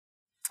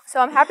So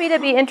I'm happy to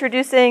be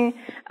introducing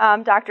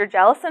Dr.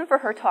 Jellison for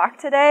her talk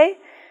today.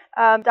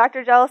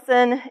 Dr.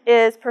 Jellison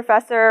is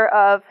professor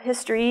of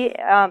history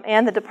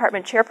and the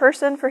department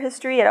chairperson for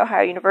history at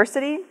Ohio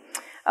University.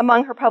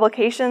 Among her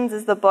publications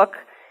is the book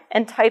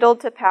entitled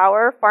To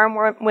Power, Farm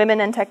Women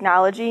and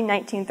Technology,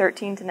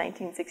 1913 to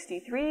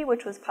 1963,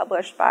 which was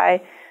published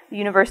by the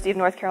University of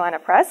North Carolina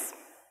Press.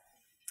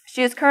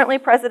 She is currently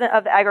president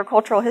of the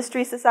Agricultural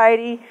History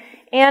Society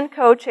and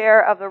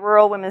co-chair of the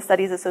Rural Women's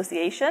Studies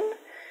Association.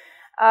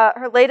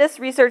 Her latest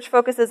research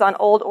focuses on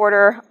Old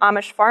Order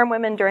Amish farm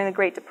women during the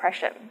Great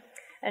Depression.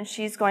 And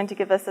she's going to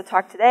give us a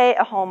talk today,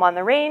 A Home on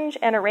the Range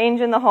and a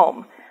Range in the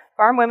Home,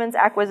 Farm Women's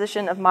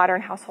Acquisition of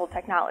Modern Household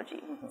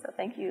Technology. So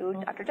thank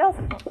you, Dr.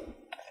 Jellison.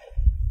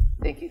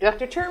 Thank you,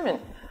 Dr. Chairman.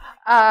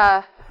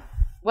 I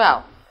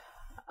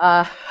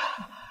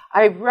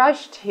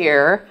rushed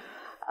here,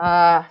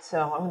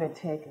 so I'm going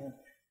to take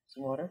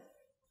some water.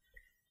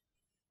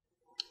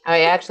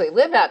 I actually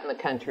live out in the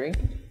country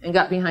and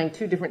got behind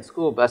 2 different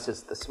school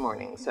buses this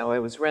morning, so I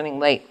was running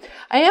late.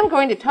 I am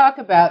going to talk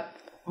about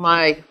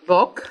my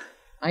book.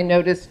 I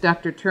noticed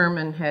Dr.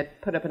 Terman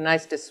had put up a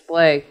nice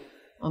display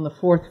on the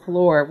 4th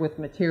floor with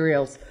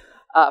materials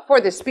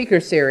for the speaker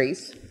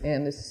series,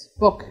 and this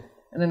book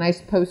and a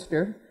nice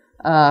poster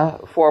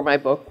for my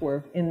book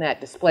were in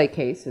that display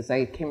case as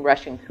I came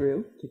rushing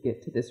through to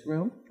get to this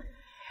room.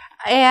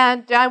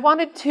 And I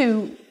wanted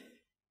to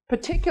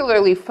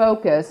particularly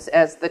focus,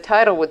 as the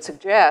title would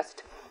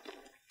suggest,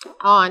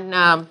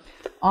 on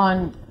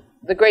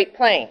the Great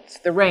Plains,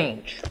 the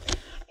range,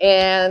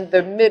 and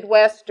the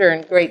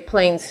Midwestern Great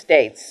Plains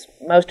states.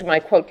 Most of my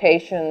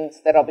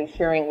quotations that I'll be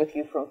sharing with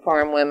you from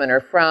Farm Women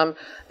are from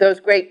those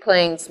Great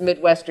Plains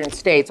Midwestern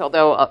states,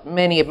 although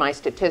many of my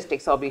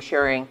statistics I'll be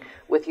sharing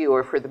with you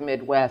are for the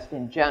Midwest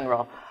in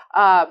general.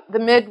 The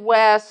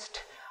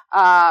Midwest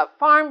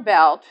farm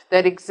belt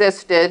that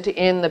existed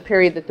in the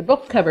period that the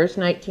book covers,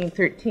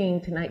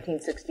 1913 to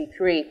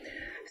 1963.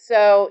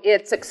 So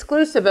it's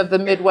exclusive of the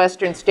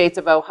Midwestern states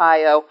of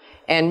Ohio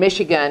and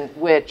Michigan,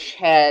 which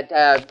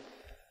had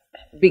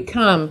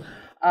become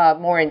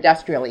more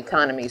industrial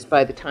economies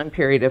by the time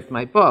period of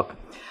my book.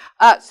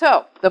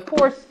 So the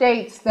 4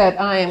 states that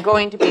I am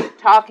going to be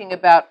talking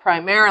about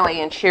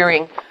primarily and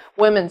sharing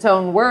women's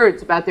own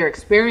words about their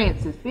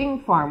experiences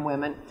being farm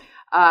women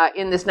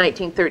in this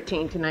 1913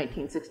 to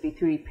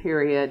 1963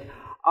 period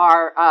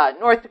are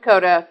North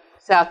Dakota,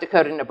 South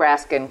Dakota,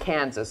 Nebraska, and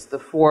Kansas, the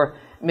 4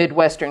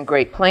 Midwestern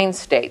Great Plains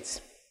states.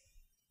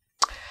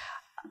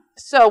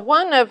 So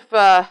one of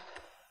the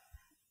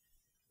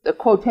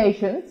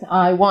quotations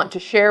I want to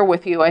share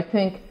with you, I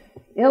think,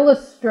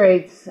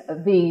 illustrates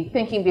the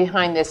thinking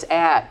behind this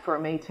ad for a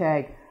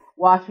Maytag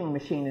washing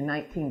machine in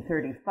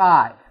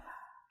 1935.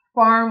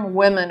 Farm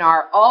women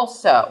are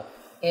also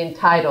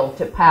entitled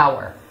to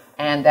power.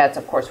 And that's,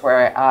 of course,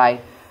 where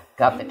I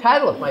got the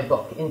title of my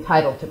book,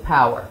 Entitled to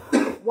Power.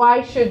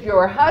 Why should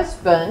your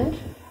husband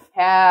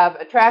have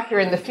a tractor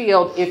in the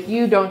field if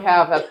you don't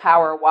have a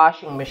power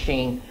washing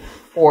machine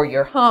for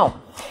your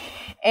home?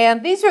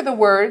 And these are the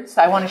words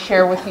I want to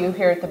share with you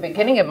here at the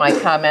beginning of my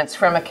comments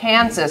from a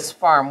Kansas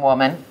farm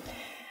woman.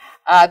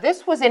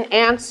 This was in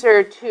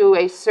answer to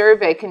a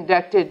survey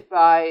conducted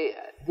by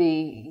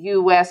the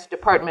U.S.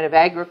 Department of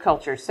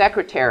Agriculture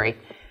Secretary,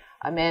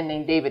 a man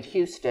named David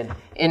Houston,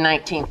 in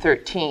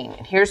 1913.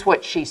 And here's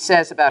what she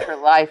says about her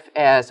life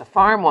as a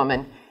farm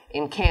woman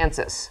in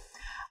Kansas.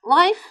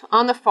 Life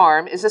on the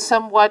farm is a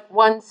somewhat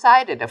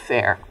one-sided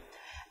affair.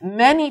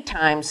 Many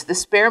times the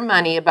spare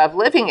money above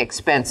living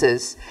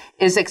expenses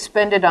is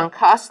expended on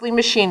costly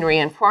machinery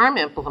and farm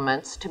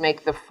implements to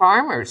make the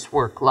farmer's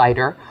work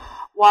lighter,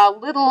 while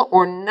little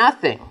or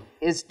nothing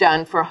is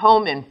done for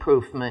home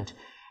improvement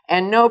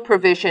and no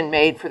provision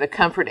made for the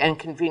comfort and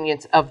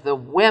convenience of the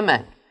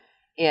women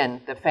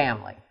in the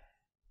family.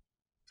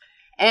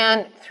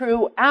 And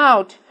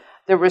throughout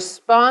the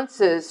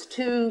responses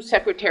to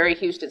Secretary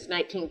Houston's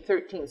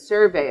 1913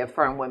 survey of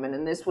farm women,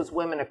 and this was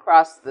women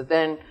across the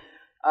then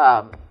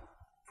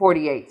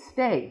 48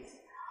 states,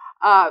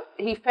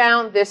 he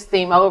found this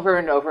theme over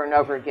and over and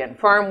over again.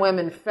 Farm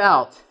women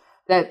felt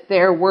that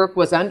their work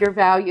was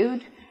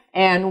undervalued,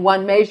 and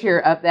one measure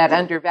of that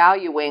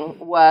undervaluing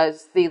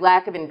was the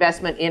lack of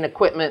investment in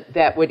equipment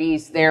that would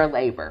ease their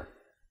labor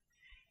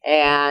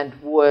and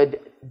would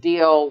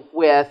deal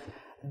with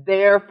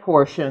their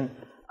portion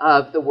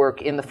of the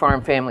work in the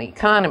farm family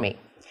economy.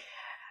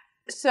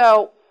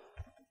 So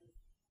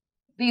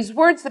these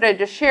words that I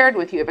just shared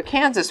with you of a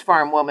Kansas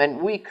farm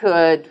woman, we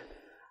could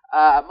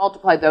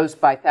multiply those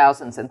by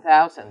thousands and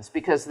thousands,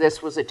 because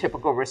this was a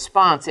typical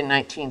response in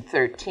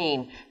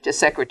 1913 to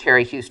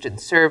Secretary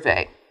Houston's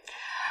survey.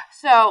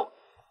 So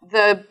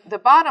the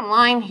bottom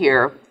line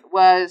here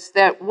was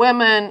that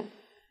women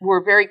were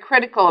very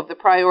critical of the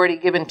priority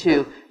given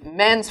to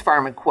men's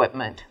farm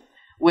equipment,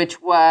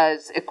 which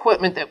was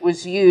equipment that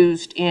was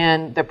used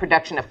in the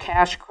production of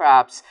cash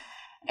crops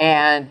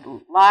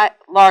and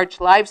large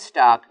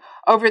livestock,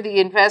 over the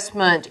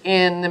investment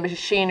in the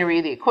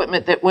machinery, the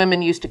equipment that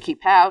women used to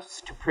keep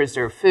house, to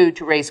preserve food,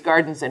 to raise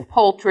gardens and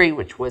poultry,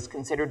 which was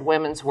considered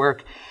women's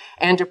work,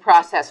 and to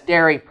process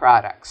dairy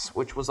products,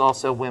 which was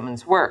also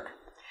women's work.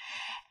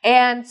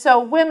 And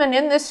so women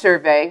in this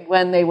survey,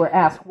 when they were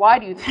asked, why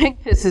do you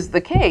think this is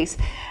the case,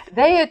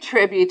 they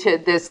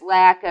attributed this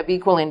lack of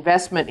equal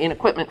investment in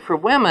equipment for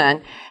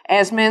women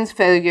as men's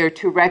failure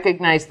to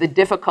recognize the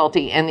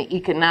difficulty and the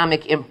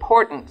economic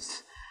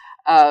importance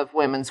of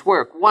women's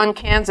work. One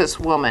Kansas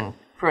woman,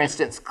 for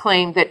instance,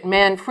 claimed that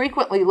men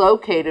frequently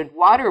located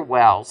water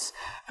wells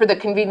for the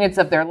convenience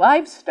of their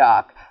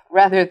livestock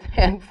rather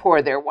than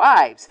for their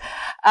wives.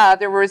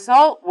 The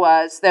result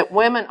was that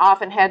women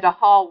often had to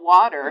haul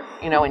water,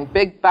 in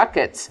big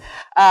buckets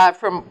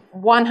from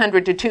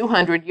 100 to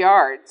 200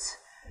 yards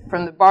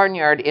from the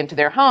barnyard into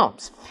their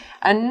homes.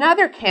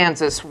 Another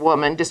Kansas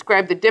woman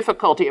described the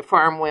difficulty of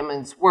farm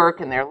women's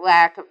work and their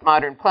lack of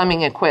modern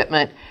plumbing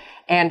equipment,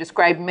 and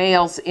described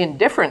males'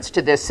 indifference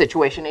to this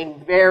situation in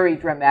very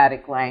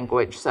dramatic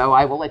language. So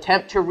I will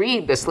attempt to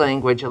read this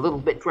language a little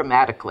bit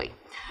dramatically.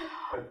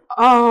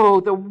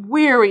 Oh, the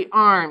weary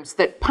arms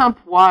that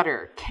pump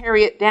water,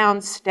 carry it down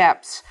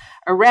steps,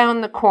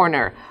 around the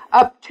corner,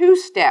 up 2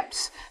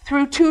 steps,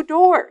 through 2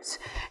 doors,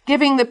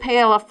 giving the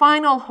pail a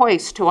final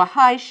hoist to a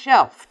high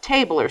shelf,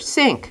 table, or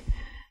sink.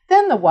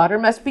 Then the water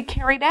must be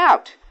carried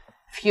out.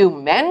 Few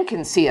men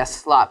can see a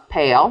slop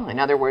pail. In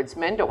other words,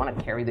 men don't want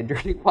to carry the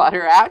dirty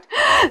water out.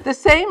 The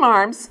same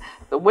arms,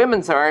 the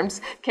women's arms,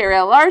 carry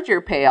a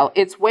larger pail,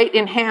 its weight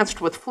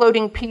enhanced with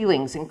floating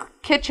peelings and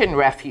kitchen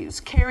refuse,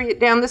 carry it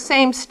down the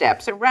same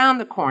steps, around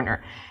the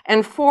corner,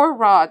 and 4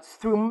 rods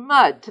through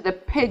mud to the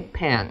pig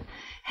pen,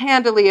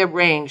 handily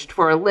arranged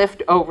for a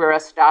lift over a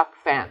stock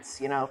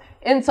fence.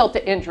 Insult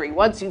to injury.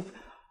 Once you've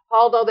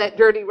hauled all that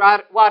dirty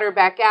water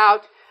back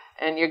out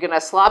and you're going to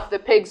slop the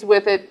pigs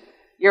with it,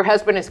 your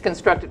husband has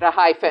constructed a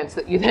high fence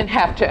that you then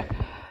have to,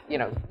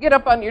 get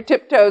up on your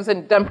tiptoes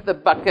and dump the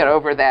bucket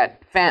over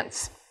that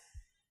fence.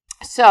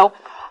 So,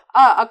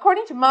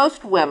 according to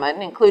most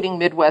women, including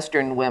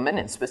Midwestern women,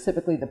 and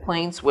specifically the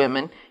Plains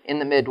women in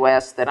the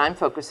Midwest that I'm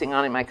focusing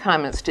on in my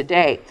comments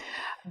today,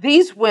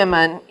 these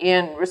women,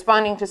 in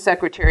responding to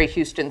Secretary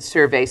Houston's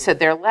survey, said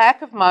their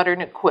lack of modern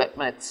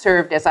equipment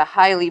served as a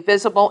highly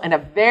visible and a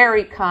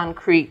very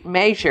concrete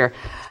measure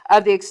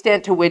of the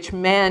extent to which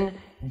men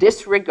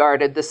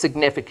disregarded the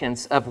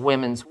significance of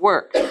women's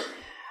work.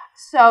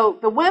 So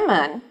the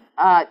women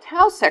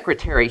tell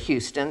Secretary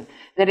Houston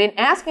that in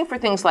asking for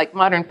things like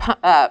modern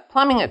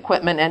plumbing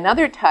equipment and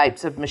other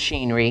types of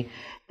machinery,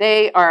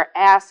 they are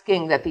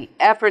asking that the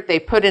effort they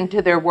put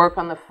into their work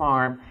on the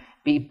farm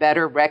be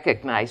better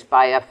recognized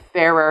by a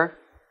fairer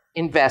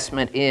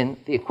investment in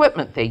the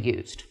equipment they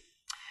used.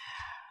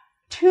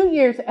 2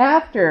 years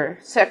after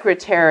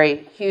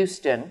Secretary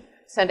Houston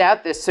sent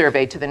out this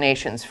survey to the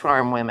nation's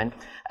farm women,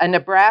 a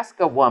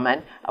Nebraska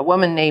woman, a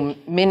woman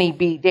named Minnie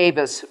B.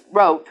 Davis,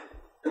 wrote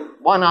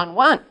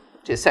one-on-one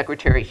to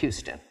Secretary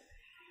Houston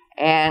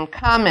and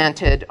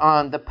commented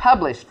on the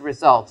published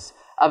results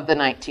of the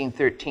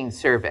 1913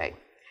 survey.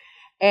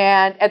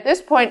 And at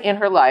this point in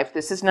her life,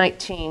 this is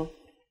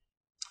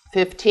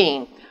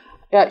 1915,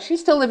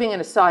 she's still living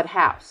in a sod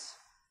house.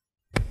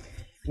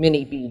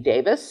 Minnie B.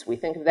 Davis, we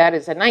think of that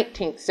as a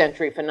 19th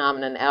century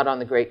phenomenon out on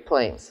the Great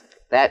Plains.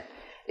 That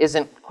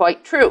isn't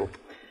quite true.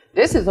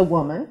 This is a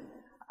woman,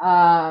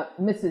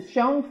 Mrs.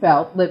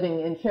 Schoenfeld,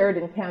 living in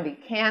Sheridan County,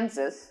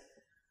 Kansas.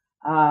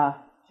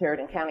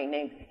 Sheridan County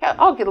named,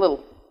 I'll get a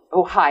little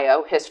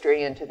Ohio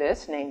history into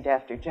this, named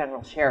after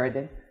General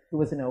Sheridan, who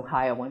was an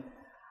Ohioan.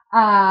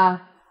 I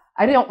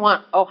don't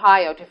want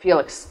Ohio to feel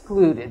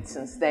excluded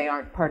since they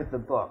aren't part of the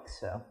book,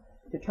 so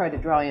to try to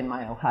draw in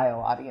my Ohio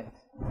audience,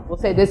 we'll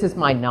say this is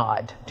my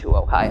nod to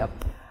Ohio.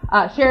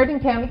 Sheridan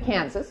County,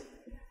 Kansas,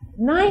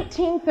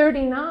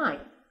 1939.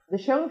 The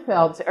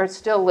Schoenfelds are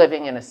still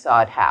living in a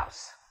sod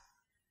house.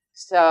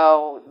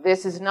 So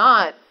this is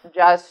not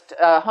just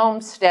a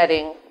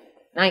homesteading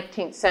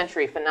 19th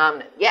century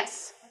phenomenon.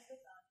 Yes?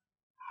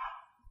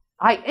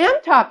 I am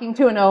talking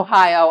to an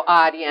Ohio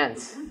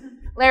audience.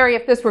 Larry,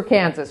 if this were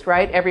Kansas,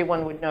 right,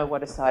 everyone would know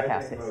what a sod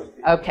house is.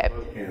 Okay.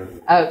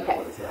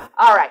 Okay.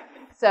 All right.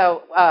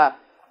 So,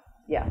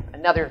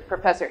 another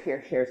professor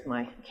here shares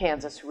my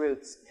Kansas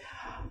roots.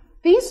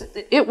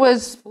 It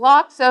was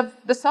blocks of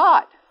the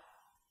sod,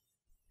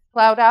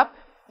 plowed up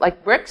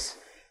like bricks,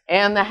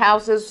 and the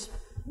houses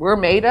were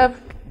made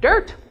of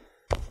dirt.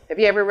 Have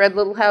you ever read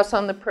Little House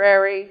on the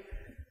Prairie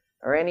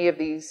or any of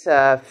these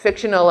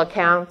fictional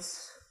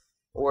accounts,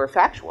 or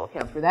factual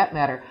accounts for that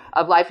matter,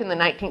 of life in the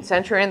 19th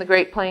century in the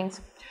Great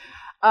Plains?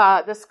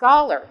 The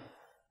scholar,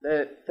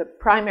 the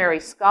primary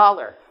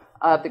scholar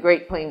of the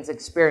Great Plains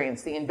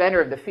experience, the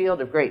inventor of the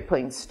field of Great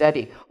Plains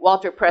study,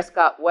 Walter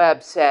Prescott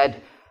Webb,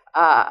 said,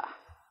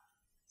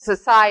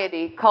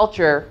 society,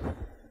 culture,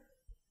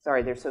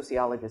 sorry, there's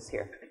sociologists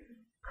here,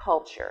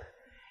 culture.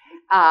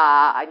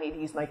 I need to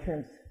use my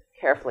terms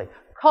carefully.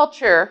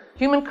 Culture,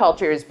 human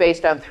culture, is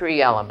based on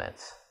 3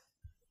 elements.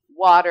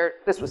 Water,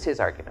 this was his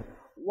argument,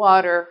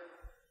 water,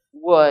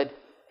 wood,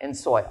 and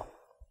soil.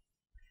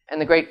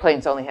 and the Great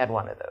Plains only had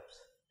one of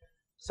those.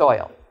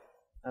 Soil,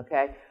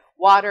 okay?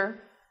 Water,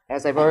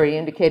 as I've already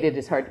indicated,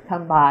 is hard to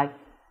come by.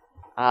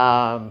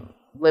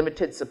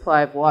 Limited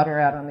supply of water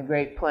out on the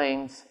Great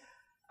Plains.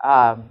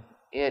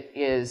 It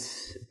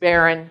is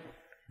barren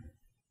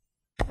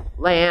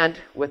land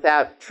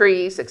without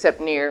trees, except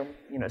near,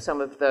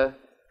 some of the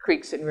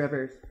creeks and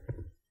rivers.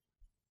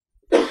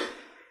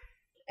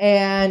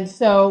 And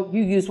so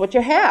you use what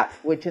you have,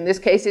 which in this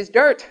case is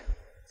dirt.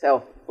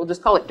 So we'll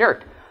just call it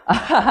dirt.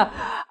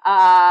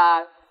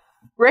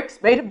 Bricks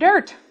made of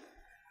dirt.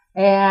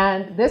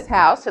 And this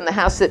house and the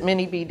house that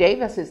Minnie B.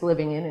 Davis is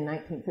living in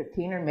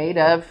 1915 are made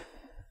of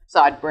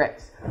sod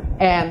bricks.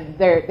 And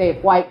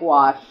they've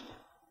whitewashed,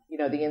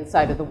 the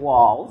inside of the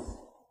walls.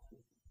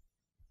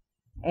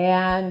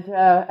 And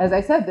as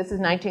I said, this is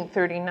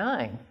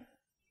 1939.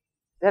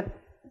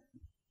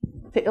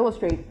 To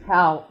illustrate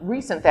how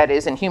recent that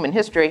is in human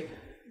history,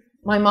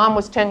 my mom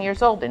was 10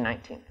 years old in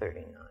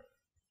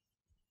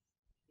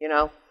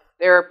 1939.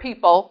 There are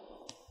people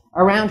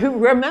around who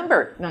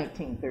remember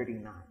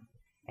 1939.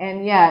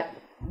 And yet,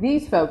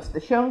 these folks, the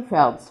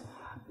Schoenfelds,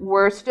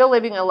 were still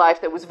living a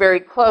life that was very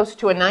close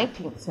to a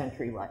 19th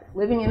century life.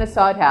 Living in a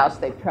sod house,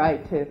 they've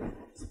tried to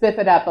spiff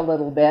it up a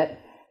little bit.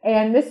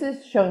 And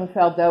Mrs.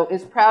 Schoenfeld, though,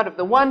 is proud of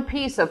the one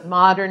piece of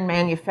modern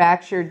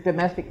manufactured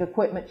domestic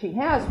equipment she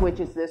has, which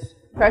is this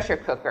pressure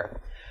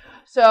cooker.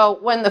 So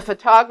when the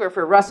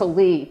photographer, Russell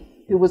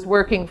Lee, who was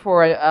working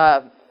for,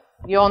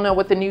 you all know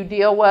what the New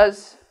Deal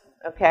was?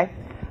 Okay.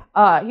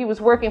 He was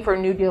working for a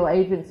New Deal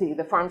agency,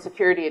 the Farm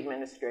Security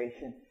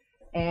Administration.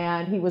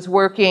 And he was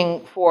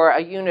working for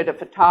a unit of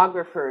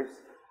photographers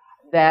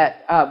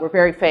that were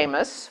very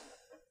famous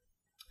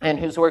and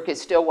whose work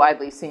is still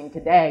widely seen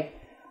today.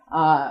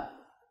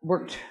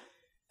 Worked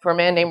for a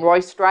man named Roy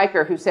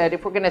Stryker, who said,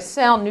 if we're going to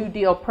sell New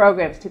Deal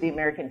programs to the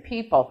American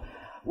people,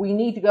 we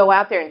need to go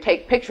out there and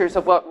take pictures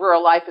of what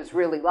rural life is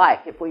really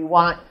like. If we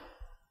want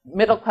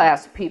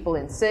middle-class people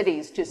in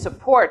cities to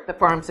support the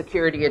Farm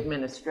Security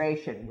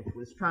Administration, which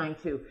was trying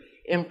to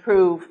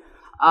improve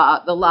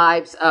the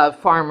lives of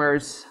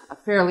farmers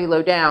fairly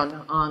low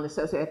down on the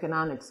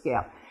socioeconomic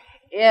scale.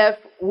 If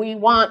we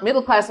want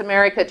middle-class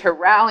America to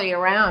rally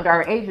around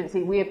our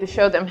agency, we have to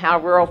show them how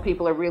rural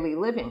people are really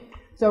living.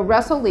 So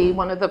Russell Lee,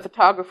 one of the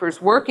photographers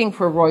working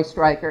for Roy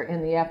Stryker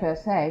in the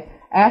FSA,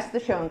 asked the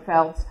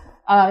Schoenfelds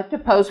to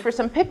pose for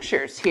some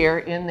pictures here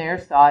in their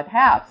sod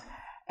house.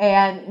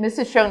 And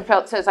Mrs.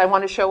 Schoenfeld says, I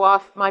want to show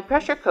off my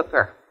pressure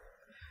cooker.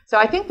 So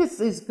I think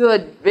this is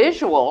good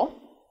visual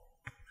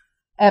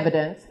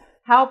evidence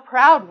how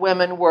proud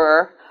women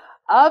were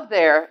of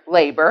their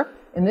labor.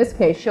 In this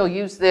case, she'll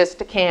use this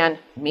to can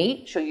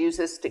meat. She'll use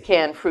this to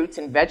can fruits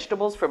and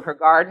vegetables from her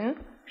garden.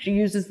 She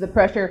uses the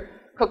pressure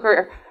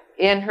cooker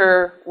in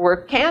her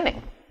work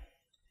canning.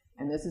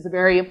 And this is a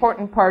very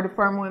important part of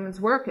farm women's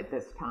work at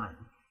this time.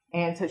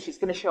 And so she's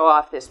going to show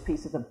off this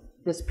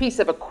piece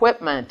of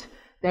equipment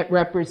that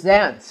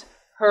represents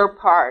her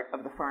part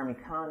of the farm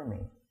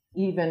economy.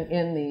 Even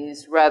in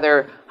these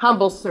rather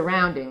humble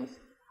surroundings,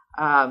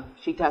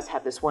 she does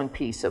have this one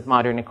piece of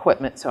modern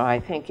equipment. So I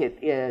think it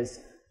is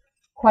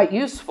quite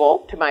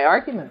useful to my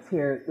arguments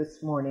here this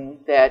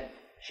morning that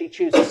she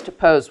chooses to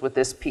pose with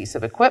this piece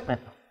of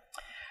equipment.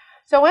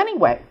 So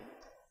anyway,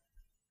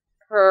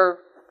 her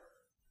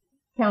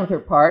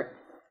counterpart,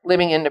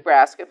 living in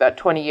Nebraska about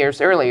 20 years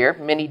earlier,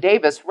 Minnie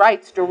Davis,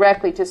 writes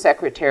directly to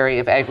Secretary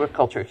of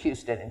Agriculture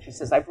Houston. And she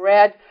says, I've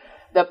read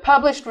the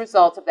published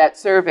results of that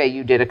survey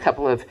you did a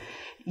couple of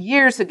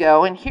years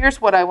ago, and here's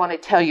what I want to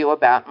tell you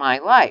about my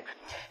life.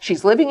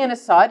 She's living in a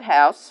sod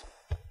house.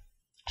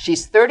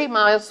 She's 30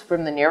 miles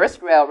from the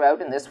nearest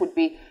railroad, and this would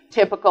be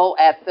typical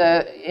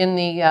in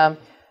the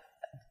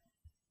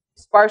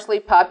sparsely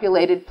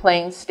populated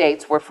plain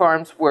states where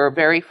farms were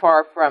very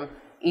far from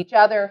each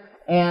other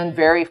and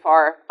very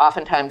far,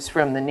 oftentimes,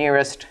 from the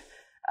nearest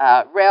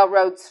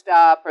railroad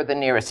stop or the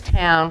nearest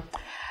town.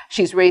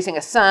 She's raising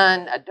a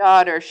son, a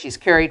daughter. She's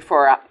caring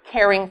for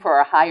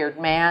a hired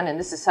man, and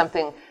this is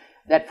something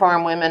that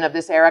farm women of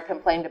this era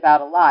complained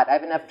about a lot. I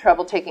have enough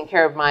trouble taking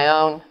care of my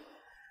own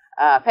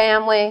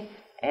family,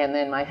 and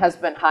then my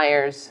husband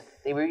hires,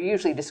 they were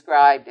usually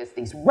described as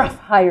these rough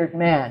hired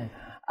men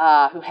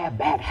who have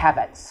bad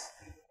habits.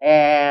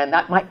 And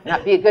that might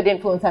not be a good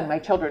influence on my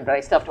children, but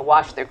I still have to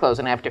wash their clothes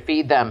and I have to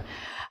feed them.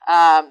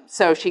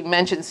 So she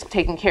mentions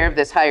taking care of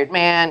this hired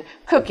man,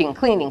 cooking,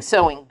 cleaning,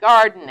 sewing,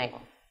 gardening,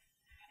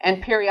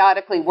 and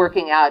periodically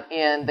working out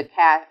in the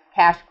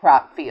cash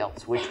crop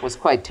fields, which was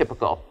quite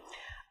typical.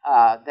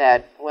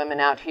 That women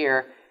out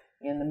here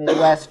in the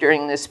Midwest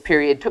during this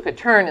period took a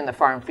turn in the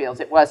farm fields.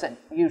 It wasn't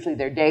usually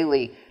their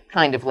daily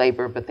kind of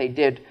labor, but they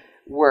did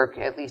work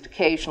at least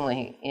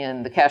occasionally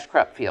in the cash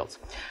crop fields.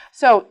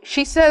 So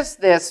she says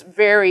this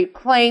very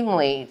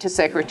plainly to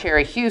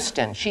Secretary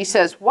Houston. She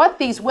says, what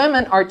these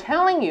women are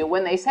telling you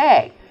when they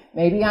say,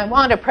 maybe I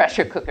want a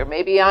pressure cooker,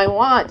 maybe I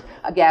want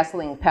a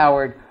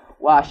gasoline-powered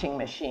washing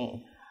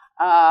machine,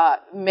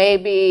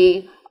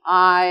 maybe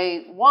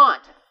I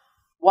want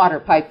water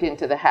piped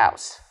into the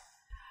house.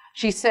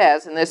 She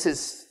says, and this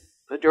is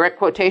a direct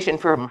quotation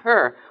from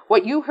her,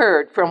 what you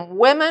heard from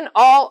women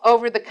all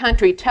over the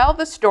country tell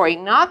the story,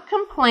 not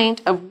complaint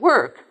of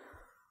work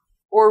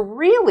or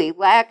really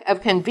lack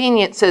of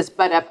conveniences,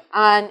 but of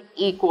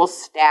unequal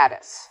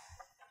status.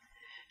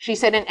 She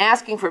said in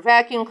asking for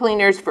vacuum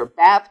cleaners, for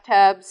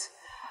bathtubs,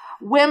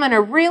 women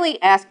are really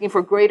asking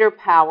for greater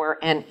power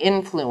and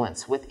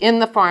influence within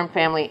the farm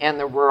family and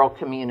the rural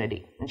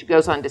community. And she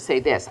goes on to say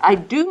this, I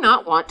do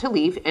not want to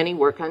leave any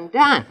work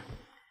undone.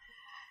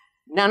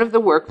 None of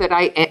the work that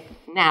I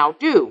now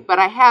do, but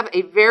I have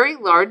a very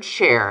large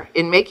share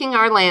in making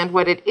our land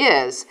what it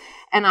is,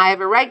 and I have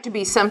a right to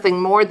be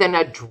something more than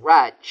a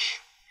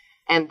drudge.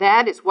 And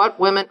that is what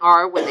women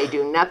are when they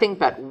do nothing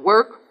but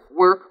work,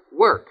 work,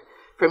 work,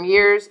 from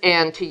year's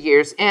end to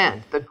year's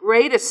end. The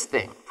greatest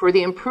thing for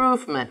the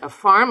improvement of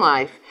farm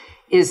life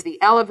is the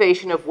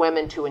elevation of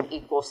women to an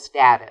equal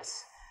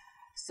status.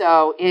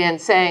 So in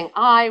saying,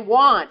 I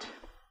want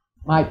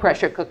my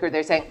pressure cooker,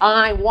 they're saying,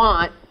 I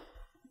want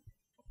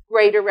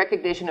greater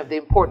recognition of the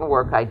important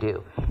work I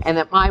do, and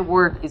that my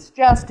work is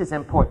just as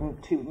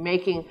important to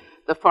making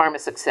the farm a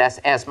success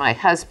as my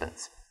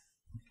husband's.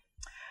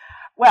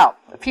 Well,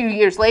 a few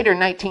years later, in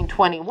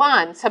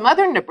 1921, some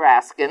other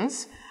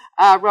Nebraskans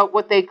wrote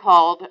what they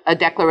called a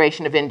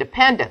Declaration of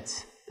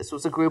Independence. This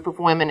was a group of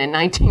women in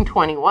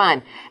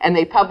 1921, and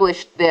they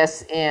published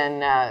this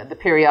in the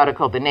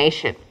periodical The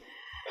Nation.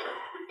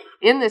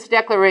 In this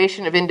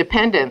Declaration of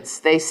Independence,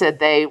 they said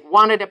they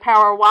wanted a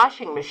power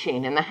washing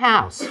machine in the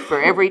house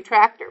for every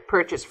tractor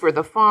purchased for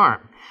the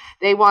farm.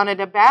 They wanted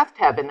a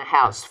bathtub in the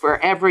house for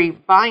every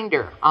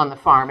binder on the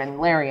farm. And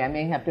Larry, I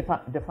may have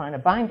to define a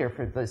binder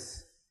for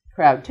this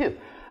crowd too.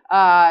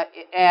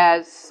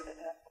 As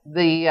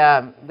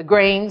the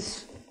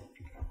grains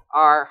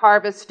are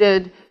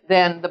harvested,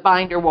 then the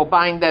binder will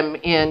bind them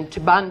into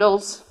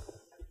bundles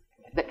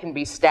that can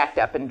be stacked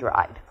up and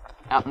dried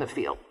out in the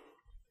field.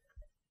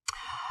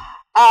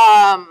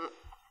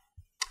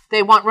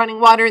 They want running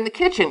water in the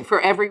kitchen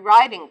for every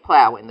riding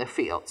plow in the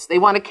fields. They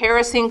want a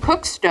kerosene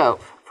cook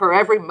stove for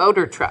every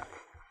motor truck,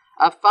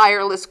 a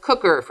fireless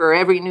cooker for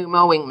every new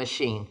mowing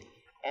machine.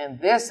 And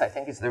this, I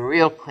think, is the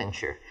real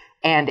clincher,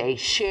 and a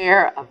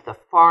share of the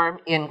farm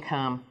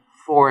income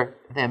for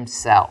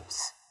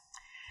themselves.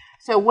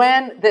 So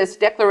when this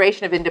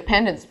Declaration of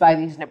Independence by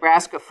these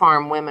Nebraska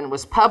farm women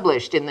was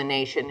published in The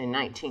Nation in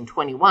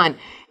 1921,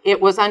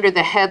 it was under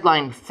the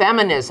headline,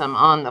 Feminism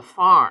on the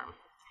Farm.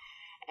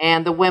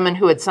 And the women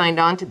who had signed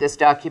on to this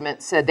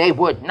document said they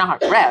would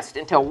not rest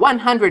until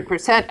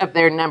 100% of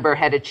their number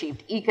had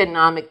achieved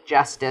economic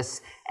justice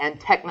and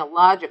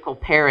technological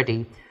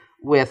parity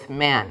with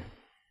men.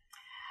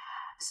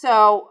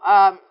 So,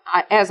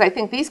 as I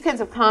think these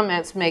kinds of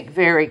comments make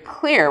very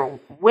clear,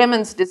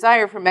 women's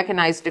desire for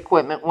mechanized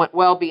equipment went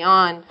well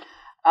beyond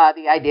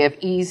the idea of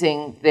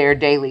easing their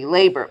daily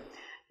labor.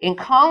 In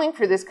calling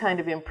for this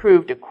kind of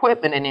improved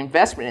equipment and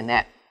investment in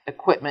that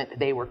equipment,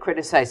 they were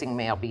criticizing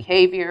male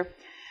behavior.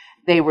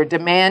 They were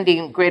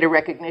demanding greater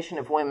recognition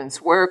of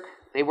women's work.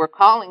 They were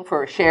calling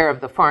for a share of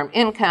the farm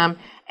income,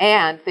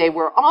 and they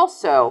were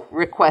also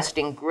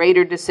requesting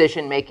greater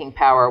decision-making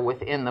power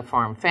within the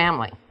farm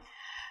family.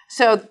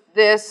 So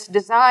this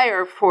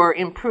desire for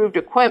improved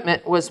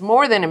equipment was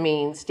more than a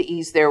means to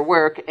ease their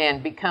work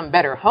and become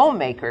better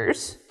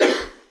homemakers.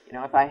 You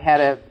know, if I had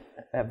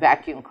a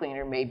vacuum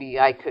cleaner, maybe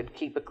I could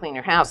keep a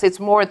cleaner house. It's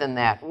more than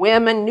that.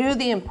 Women knew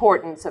the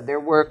importance of their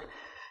work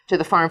to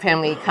the farm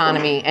family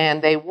economy,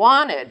 and they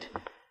wanted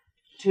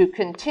to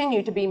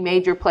continue to be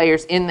major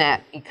players in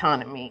that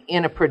economy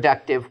in a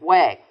productive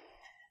way.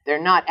 They're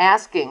not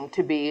asking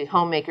to be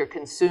homemaker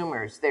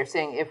consumers. They're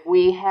saying if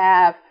we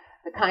have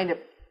the kind of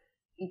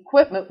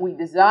equipment we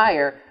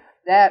desire,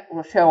 that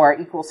will show our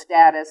equal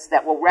status,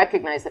 that will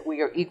recognize that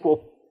we are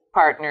equal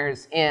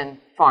partners in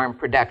farm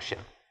production.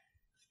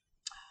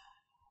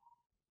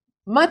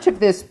 Much of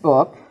this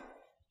book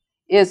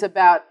is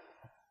about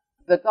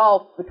the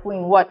gulf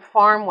between what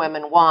farm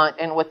women want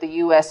and what the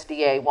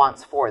USDA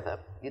wants for them,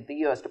 the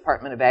U.S.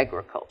 Department of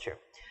Agriculture.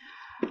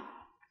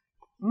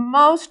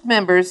 Most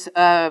members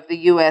of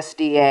the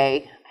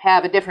USDA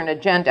have a different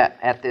agenda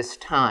at this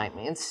time.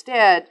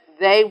 Instead,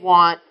 they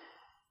want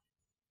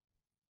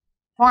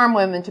farm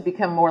women to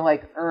become more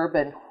like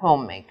urban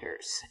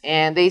homemakers.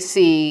 And they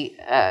see,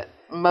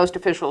 most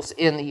officials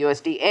in the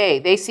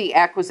USDA, they see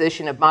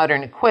acquisition of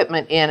modern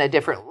equipment in a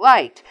different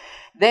light.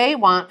 They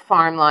want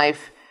farm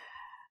life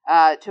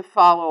to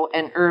follow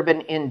an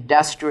urban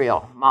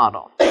industrial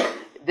model.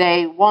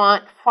 They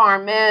want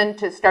farm men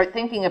to start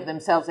thinking of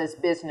themselves as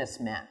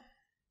businessmen,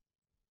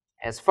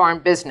 as farm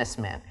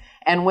businessmen,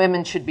 and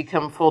women should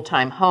become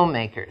full-time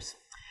homemakers.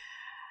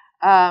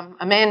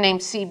 A man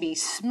named C.B.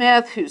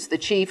 Smith, who's the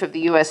chief of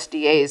the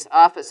USDA's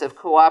Office of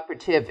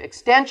Cooperative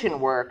Extension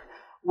Work,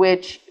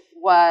 which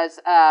was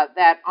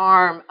that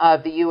arm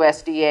of the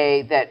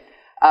USDA that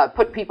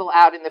put people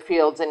out in the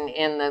fields and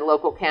in the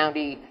local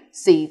county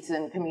seats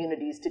and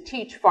communities to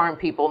teach farm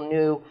people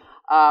new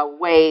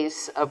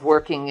ways of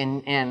working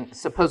and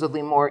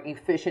supposedly more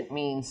efficient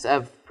means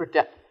of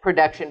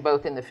production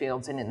both in the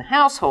fields and in the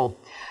household.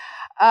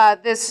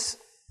 This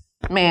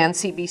man,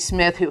 C.B.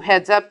 Smith, who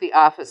heads up the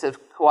Office of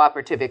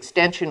Cooperative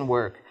Extension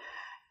Work,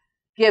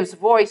 gives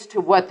voice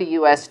to what the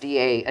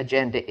USDA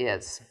agenda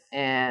is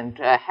and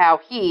how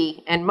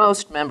he and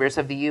most members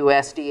of the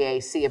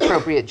USDA see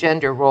appropriate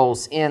gender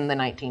roles in the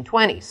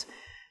 1920s.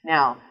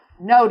 Now,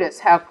 notice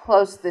how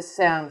close this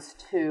sounds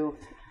to,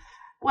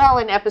 well,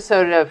 an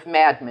episode of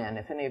Mad Men,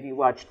 if any of you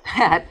watched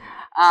that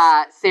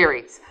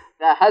series.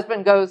 The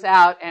husband goes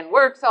out and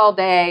works all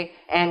day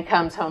and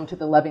comes home to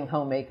the loving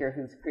homemaker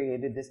who's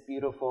created this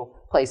beautiful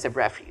place of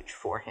refuge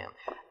for him.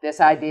 This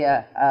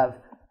idea of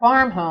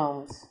farm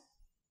homes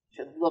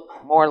should look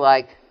more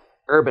like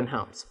urban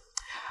homes.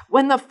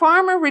 When the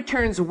farmer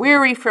returns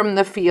weary from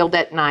the field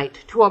at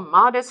night to a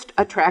modest,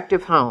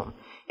 attractive home,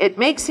 it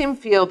makes him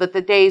feel that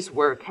the day's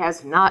work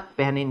has not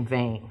been in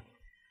vain.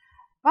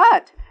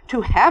 But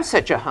to have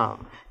such a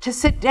home, to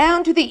sit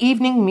down to the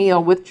evening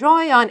meal with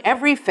joy on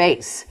every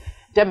face,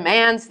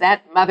 demands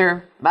that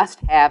mother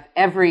must have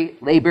every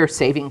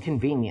labor-saving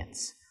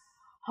convenience.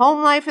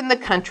 Home life in the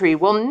country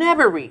will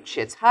never reach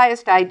its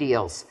highest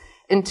ideals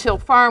until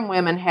farm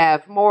women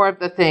have more of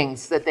the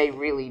things that they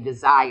really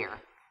desire.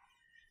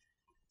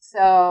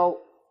 So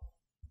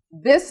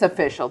this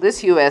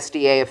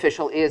USDA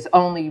official, is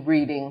only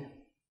reading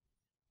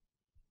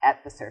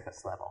at the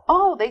surface level.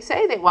 Oh, they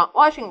say they want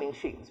washing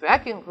machines,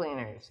 vacuum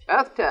cleaners,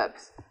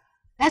 bathtubs.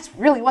 That's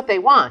really what they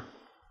want.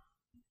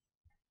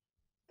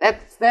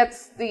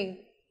 That's the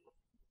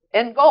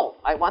end goal.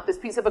 I want this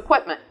piece of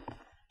equipment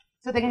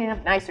so they can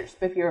have nicer,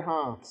 spiffier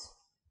homes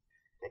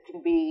that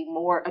can be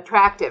more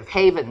attractive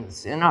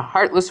havens in a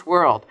heartless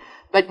world.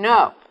 But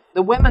no,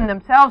 the women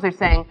themselves are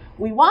saying,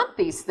 we want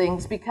these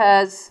things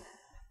because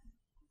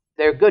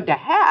they're good to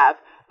have,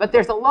 but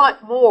there's a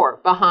lot more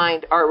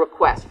behind our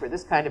request for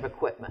this kind of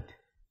equipment.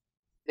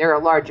 There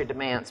are larger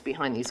demands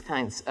behind these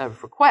kinds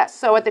of requests.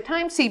 So at the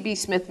time C.B.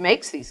 Smith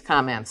makes these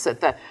comments that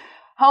the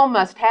home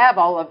must have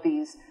all of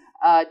these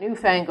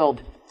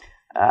newfangled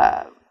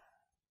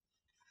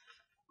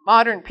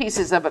modern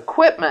pieces of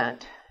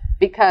equipment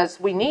because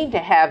we need to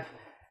have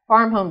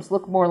farm homes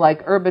look more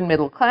like urban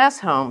middle-class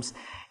homes,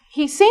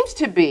 he seems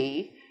to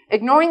be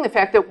ignoring the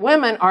fact that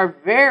women are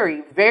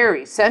very,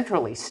 very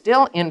centrally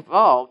still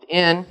involved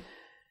in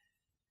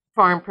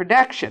farm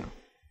production.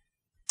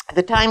 At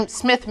the time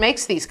Smith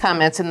makes these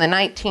comments in the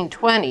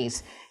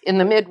 1920s, in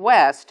the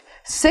Midwest,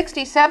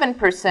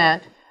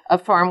 67%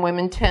 of farm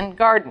women tend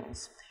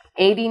gardens,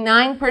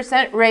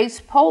 89% raise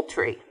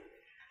poultry,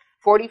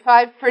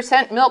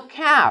 45% milk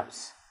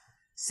cows,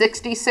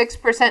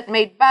 66%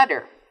 made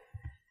butter,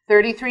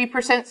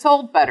 33%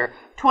 sold butter,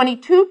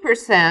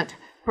 22%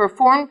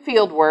 performed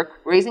field work,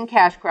 raising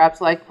cash crops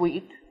like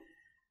wheat,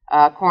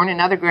 corn, and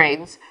other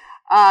grains.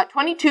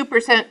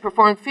 22%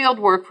 performed field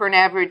work for an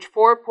average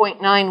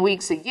 4.9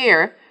 weeks a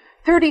year.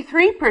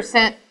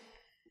 33%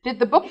 did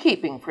the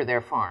bookkeeping for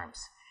their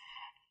farms.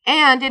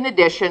 And in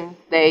addition,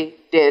 they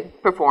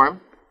did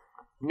perform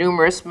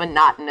numerous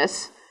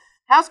monotonous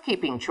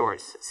housekeeping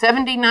chores.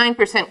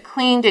 79%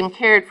 cleaned and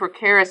cared for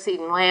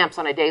kerosene lamps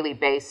on a daily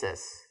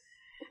basis.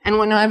 And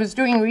when I was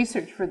doing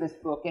research for this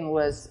book and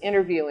was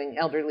interviewing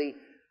elderly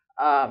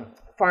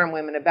farm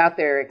women about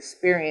their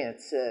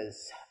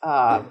experiences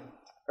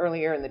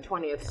earlier in the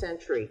 20th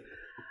century,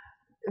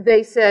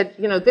 they said,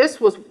 you know, this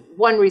was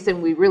one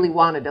reason we really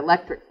wanted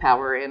electric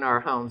power in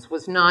our homes,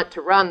 was not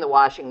to run the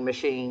washing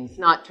machines,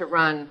 not to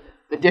run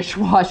the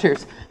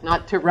dishwashers,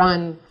 not to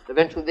run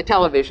eventually the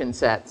television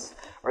sets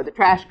or the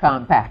trash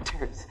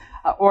compactors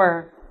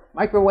or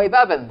microwave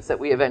ovens that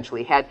we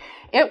eventually had.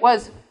 It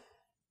was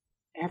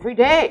every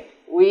day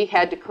we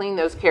had to clean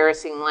those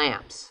kerosene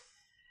lamps.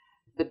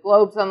 The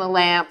globes on the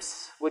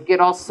lamps would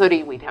get all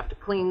sooty. We'd have to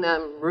clean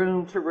them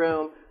room to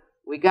room.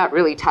 We got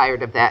really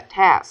tired of that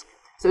task.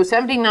 So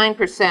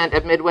 79%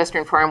 of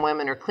Midwestern farm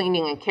women are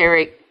cleaning and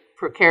caring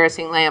for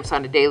kerosene lamps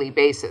on a daily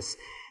basis.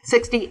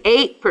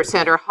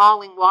 68% are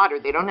hauling water.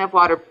 They don't have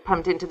water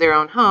pumped into their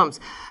own homes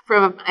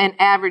from an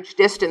average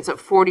distance of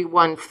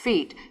 41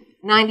 feet.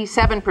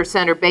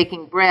 97% are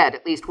baking bread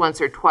at least once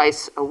or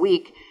twice a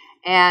week,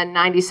 and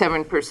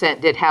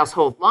 97% did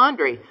household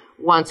laundry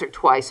once or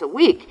twice a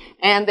week.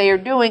 And they are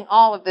doing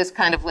all of this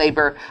kind of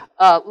labor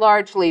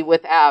largely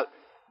without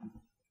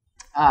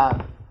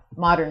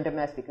modern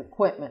domestic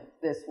equipment.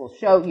 This will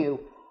show you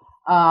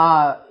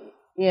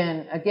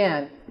in,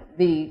 again,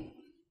 the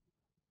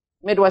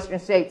Midwestern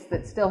states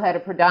that still had a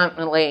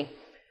predominantly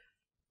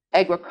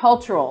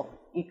agricultural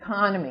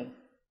economy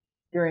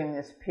during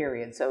this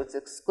period. So it's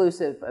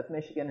exclusive of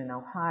Michigan and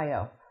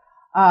Ohio.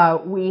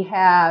 We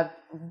have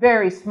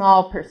very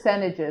small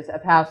percentages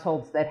of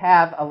households that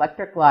have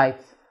electric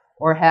lights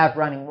or have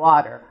running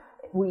water.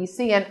 We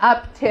see an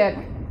uptick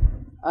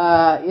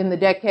in the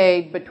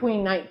decade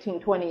between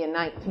 1920 and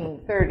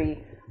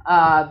 1930,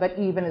 but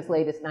even as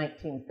late as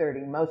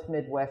 1930, most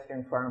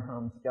Midwestern farm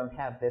homes don't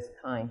have this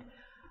kind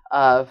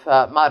of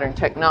modern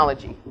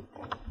technology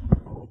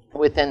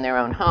within their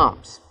own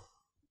homes.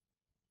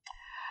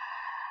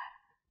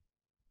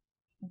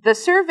 The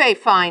survey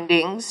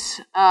findings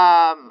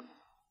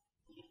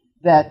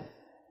that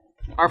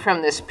are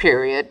from this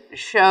period,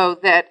 show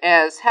that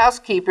as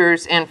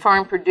housekeepers and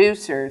farm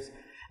producers,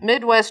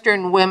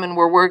 Midwestern women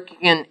were working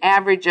an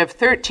average of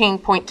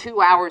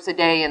 13.2 hours a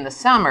day in the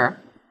summer.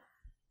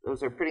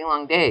 Those are pretty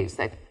long days.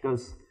 That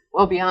goes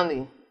well beyond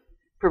the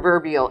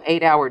proverbial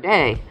 8-hour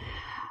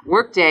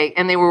workday,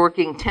 and they were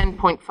working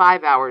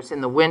 10.5 hours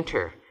in the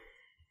winter.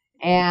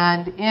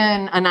 And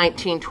in a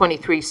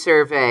 1923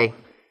 survey,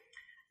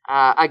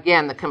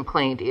 again, the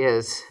complaint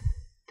is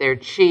their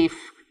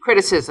chief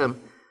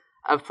criticism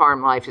of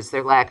farm life is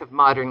their lack of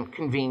modern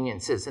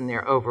conveniences and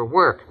their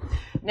overwork.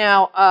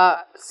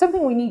 Now,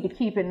 something we need to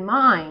keep in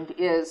mind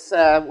is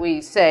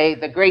we say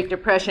the Great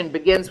Depression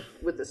begins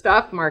with the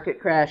stock market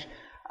crash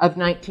of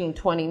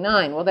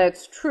 1929. Well,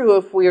 that's true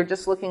if we are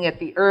just looking at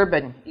the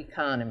urban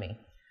economy.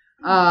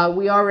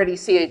 We already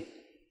see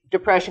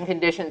depression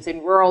conditions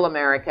in rural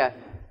America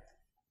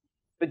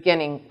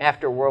beginning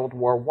after World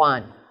War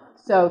I.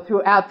 So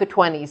throughout the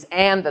 20s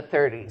and the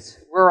 30s,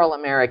 rural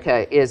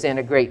America is in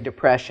a Great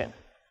Depression.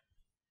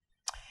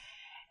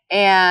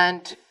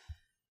 And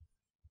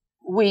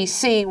we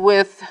see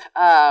with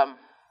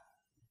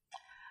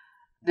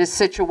this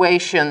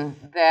situation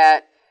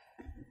that,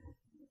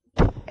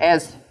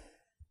 as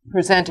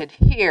presented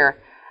here,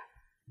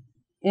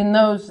 in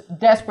those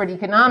desperate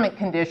economic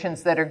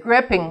conditions that are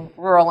gripping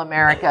rural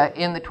America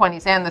in the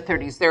 20s and the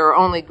 30s, there are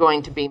only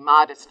going to be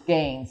modest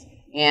gains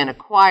in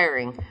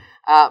acquiring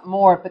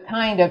more of the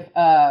kind of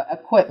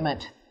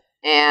equipment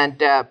and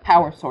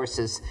power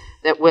sources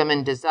that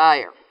women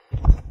desire.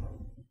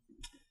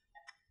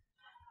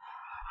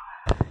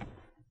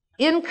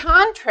 In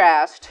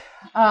contrast,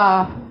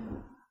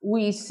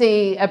 we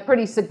see a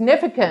pretty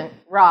significant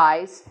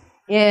rise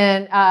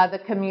in the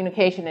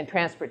communication and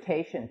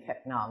transportation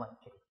technology.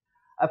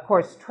 Of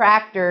course,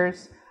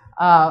 tractors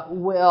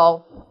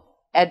will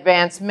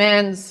advance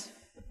men's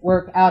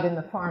work out in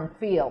the farm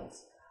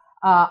fields.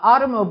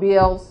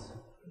 Automobiles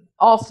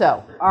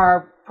also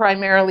are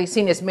primarily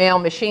seen as male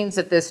machines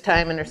at this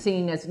time and are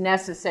seen as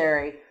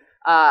necessary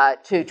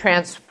to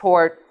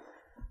transport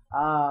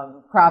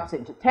crops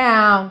into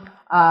town,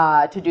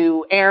 to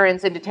do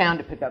errands into town,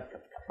 to pick up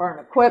farm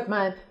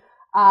equipment.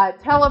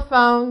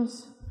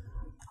 Telephones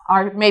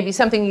are maybe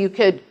something you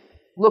could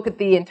look at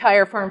the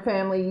entire farm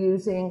family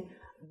using,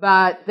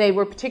 but they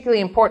were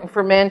particularly important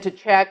for men to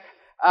check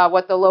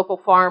what the local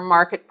farm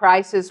market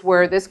prices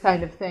were, this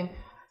kind of thing.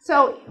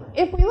 So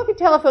if we look at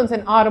telephones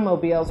and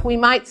automobiles, we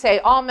might say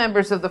all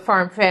members of the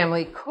farm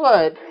family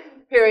could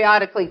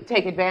periodically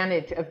take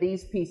advantage of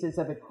these pieces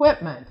of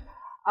equipment,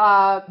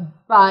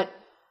 but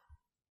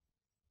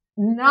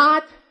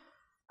not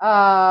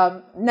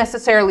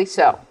necessarily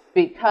so,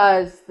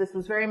 because this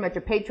was very much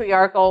a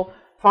patriarchal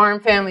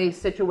farm family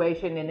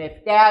situation, and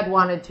if Dad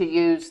wanted to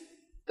use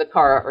the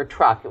car or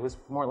truck, it was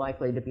more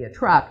likely to be a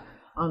truck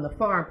on the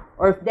farm,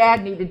 or if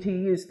Dad needed to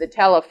use the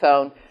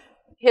telephone,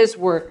 his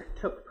work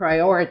took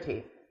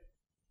priority.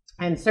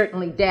 And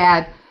certainly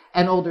Dad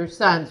and older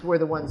sons were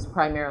the ones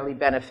primarily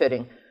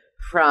benefiting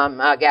from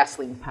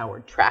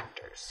gasoline-powered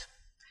tractors.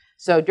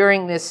 So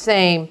during this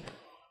same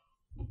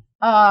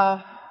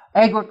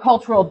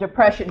agricultural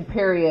depression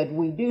period,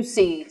 we do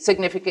see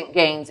significant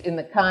gains in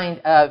the kind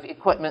of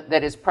equipment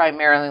that is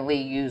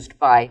primarily used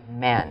by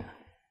men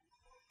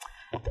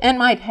and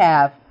might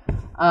have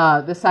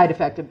the side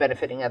effect of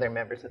benefiting other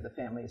members of the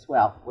family as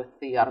well, with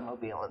the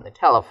automobile and the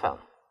telephone.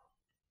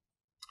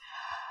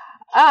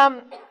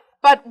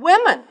 But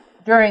women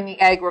during the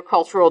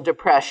agricultural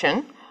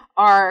depression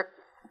are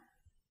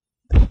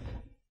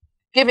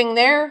giving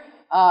their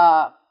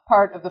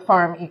part of the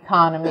farm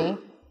economy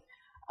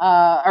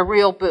a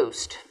real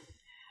boost.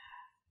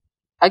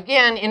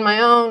 Again, in my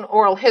own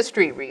oral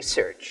history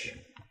research,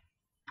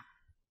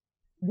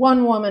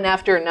 one woman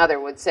after another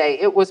would say,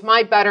 it was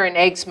my butter and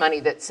eggs money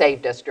that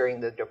saved us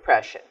during the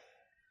Depression.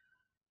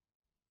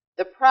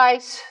 The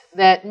price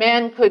that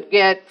men could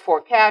get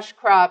for cash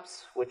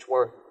crops, which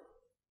were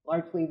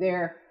largely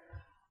their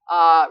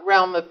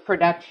realm of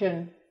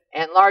production,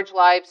 and large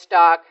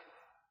livestock,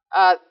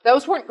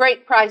 those weren't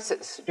great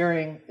prices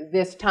during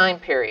this time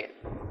period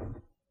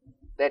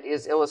that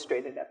is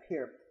illustrated up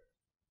here,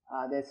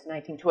 this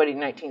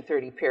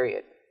 1920-1930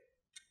 period.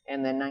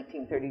 And then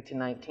 1930 to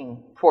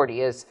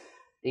 1940 is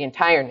the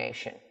entire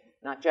nation,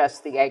 not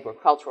just the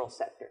agricultural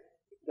sector.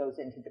 It goes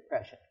into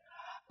depression.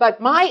 But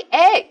my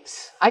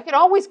eggs, I could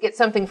always get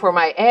something for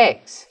my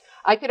eggs.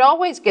 I could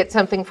always get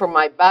something for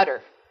my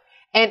butter.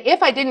 And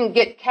if I didn't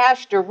get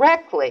cash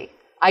directly,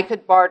 I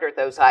could barter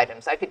those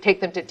items. I could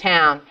take them to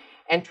town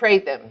and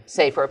trade them,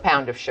 say, for a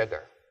pound of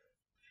sugar.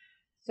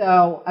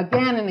 So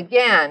again and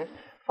again,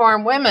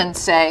 farm women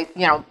say,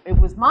 you know, it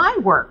was my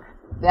work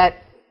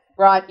that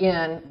brought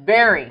in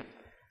very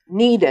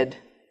needed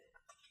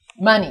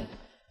money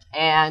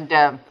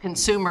and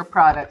consumer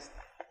products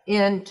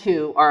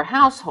into our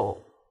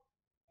household.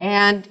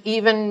 And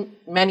even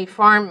many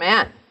farm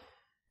men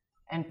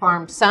and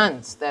farm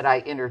sons that I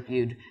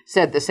interviewed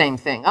said the same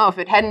thing. Oh, if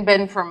it hadn't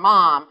been for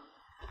Mom,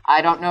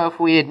 I don't know if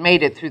we had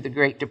made it through the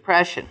Great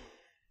Depression.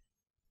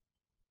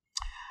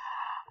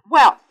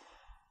 Well,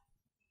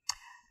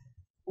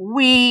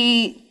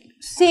 we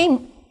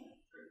see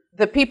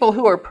the people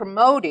who are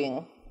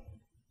promoting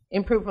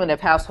improvement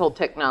of household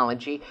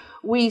technology,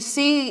 we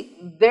see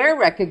their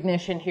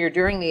recognition here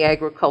during the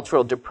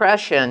agricultural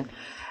depression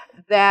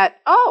that,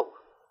 oh,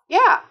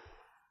 yeah,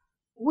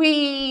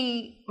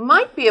 we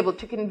might be able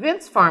to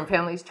convince farm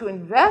families to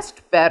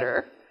invest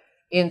better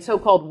in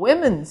so-called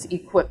women's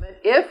equipment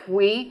if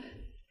we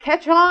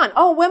catch on.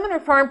 Oh, women are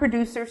farm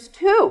producers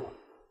too.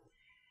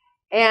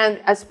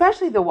 And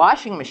especially the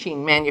washing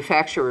machine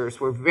manufacturers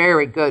were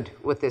very good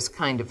with this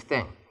kind of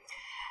thing.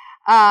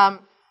 A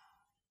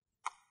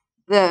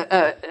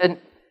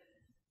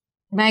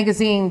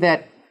magazine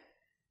that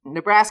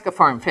Nebraska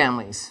farm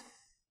families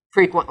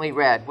frequently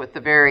read with the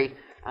very,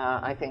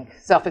 I think,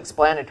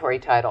 self-explanatory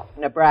title,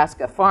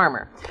 Nebraska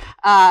Farmer.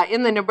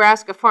 In the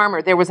Nebraska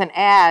Farmer, there was an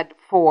ad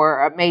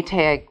for a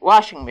Maytag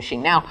washing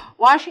machine. Now,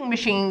 washing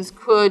machines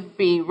could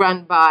be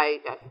run by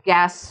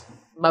gas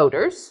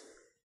motors,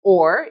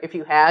 or if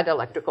you had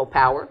electrical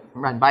power,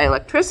 run by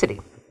electricity.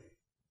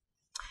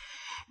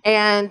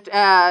 And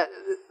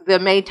the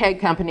Maytag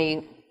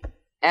company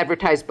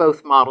advertised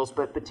both models,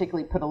 but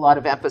particularly put a lot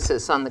of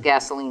emphasis on the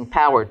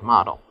gasoline-powered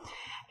model.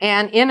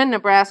 And in a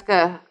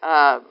Nebraska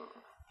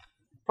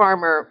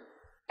farmer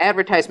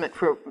advertisement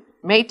for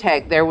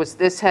Maytag, there was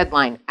this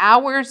headline,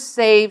 "Hours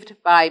saved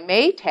by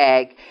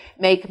Maytag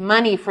make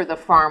money for the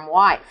farm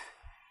wife."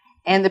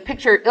 And the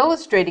picture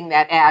illustrating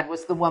that ad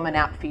was the woman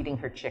out feeding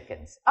her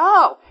chickens.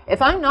 Oh,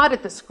 if I'm not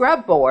at the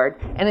scrub board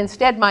and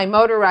instead my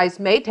motorized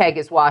Maytag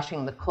is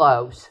washing the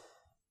clothes,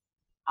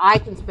 I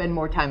can spend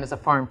more time as a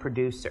farm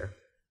producer.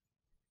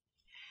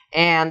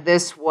 And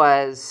this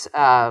was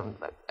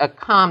a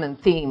common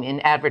theme in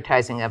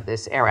advertising of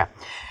this era.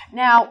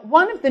 Now,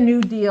 one of the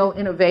New Deal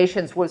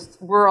innovations was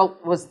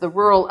the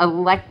Rural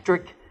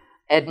Electric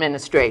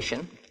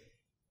Administration,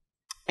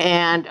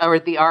 or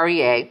the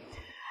REA.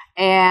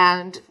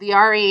 And the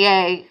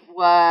REA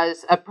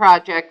was a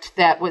project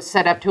that was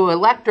set up to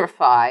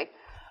electrify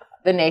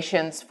the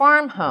nation's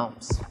farm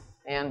homes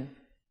and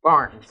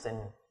barns and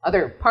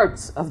other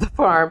parts of the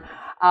farm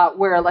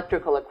where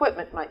electrical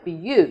equipment might be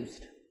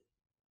used.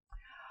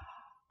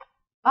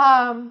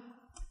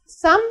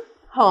 Some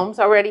homes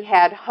already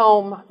had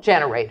home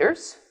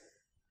generators,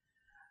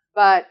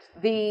 but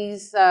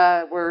these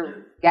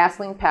were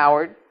gasoline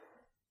powered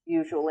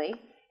usually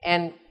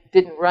and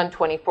didn't run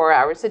 24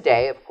 hours a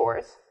day, of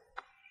course.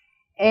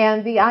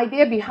 And the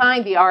idea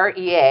behind the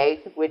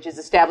REA, which is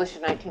established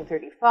in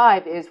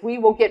 1935, is we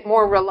will get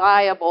more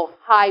reliable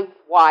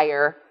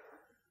high-wire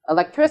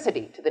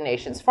electricity to the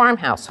nation's farm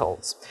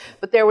households.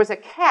 But there was a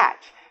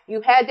catch.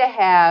 You had to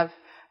have,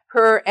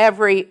 per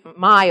every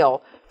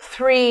mile,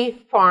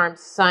 3 farms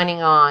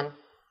signing on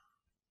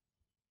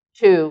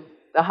to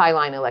the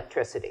Highline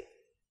electricity.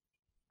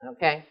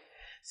 Okay?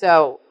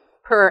 So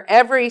per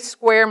every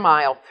square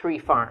mile, 3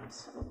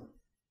 farms.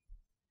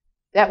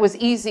 That was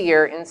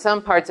easier in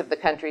some parts of the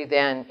country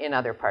than in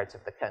other parts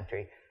of the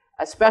country,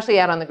 especially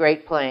out on the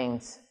Great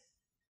Plains.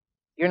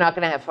 You're not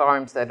going to have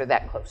farms that are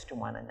that close to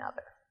one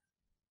another.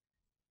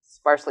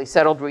 Sparsely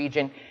settled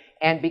region,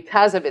 and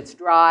because of its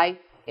dry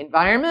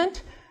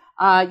environment,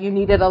 you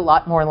needed a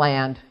lot more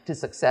land to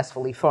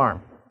successfully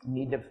farm. You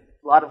needed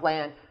a lot of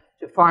land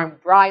to farm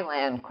dry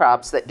land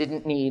crops that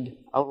didn't need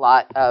a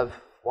lot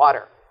of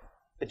water,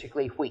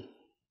 particularly wheat.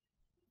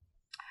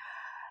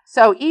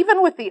 So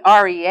even with the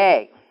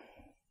REA,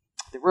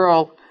 the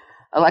Rural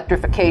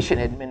Electrification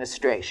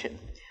Administration,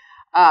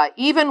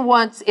 even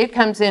once it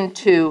comes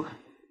into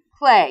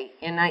play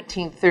in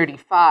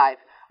 1935,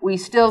 we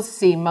still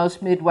see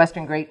most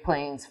Midwestern Great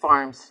Plains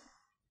farms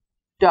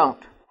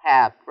don't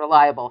have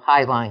reliable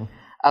highline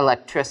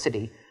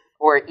electricity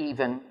or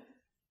even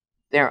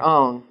their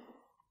own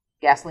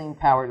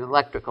gasoline-powered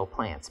electrical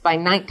plants. By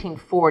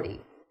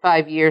 1940,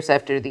 5 years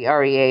after the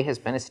REA has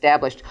been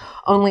established,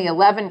 only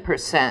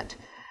 11%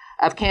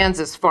 of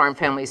Kansas farm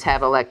families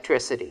have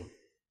electricity.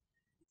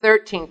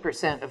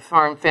 13% of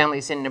farm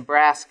families in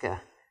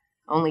Nebraska,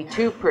 only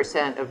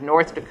 2% of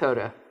North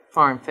Dakota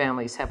farm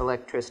families have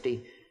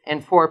electricity,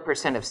 and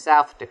 4% of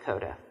South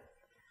Dakota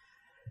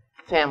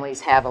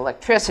families have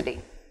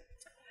electricity.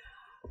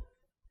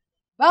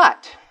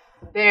 But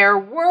there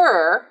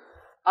were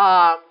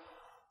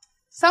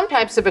some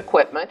types of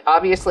equipment,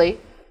 obviously,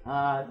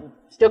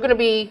 still going to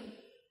be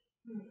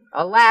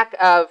a lack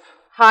of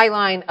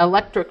highline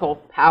electrical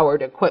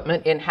powered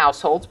equipment in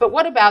households, but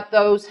what about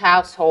those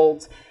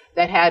households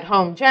that had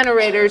home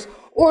generators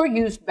or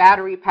used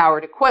battery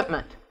powered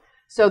equipment?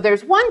 So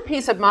there's one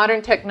piece of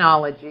modern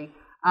technology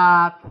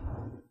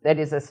that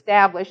is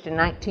established in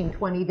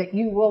 1920 that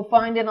you will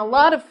find in a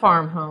lot of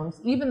farm homes,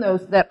 even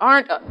those that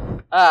aren't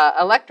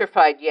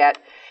electrified yet.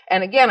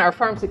 And again, our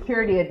Farm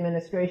Security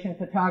Administration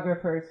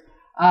photographers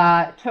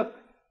took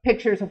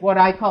pictures of what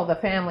I call the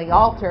family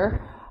altar,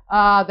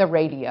 the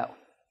radio.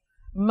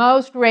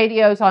 Most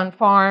radios on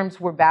farms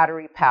were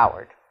battery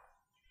powered.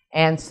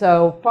 And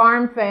so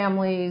farm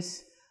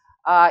families,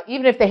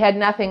 even if they had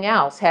nothing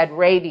else, had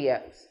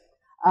radios.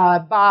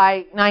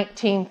 By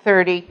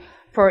 1930,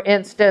 For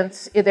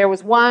instance, there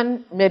was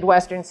one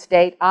Midwestern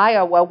state,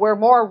 Iowa, where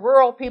more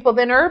rural people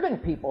than urban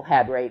people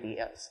had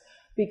radios.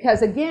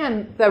 Because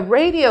again, the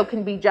radio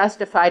can be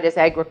justified as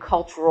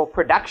agricultural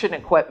production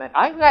equipment.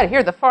 I've got to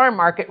hear the farm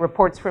market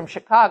reports from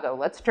Chicago.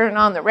 Let's turn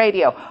on the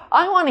radio.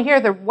 I want to hear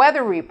the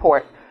weather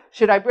report.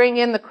 Should I bring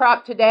in the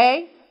crop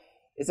today?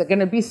 Is it going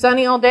to be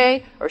sunny all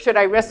day? Or should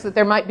I risk that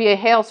there might be a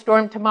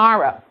hailstorm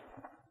tomorrow?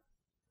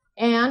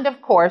 And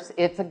of course,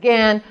 it's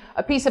again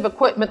a piece of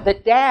equipment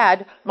that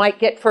Dad might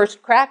get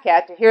first crack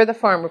at to hear the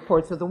farm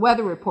reports or the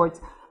weather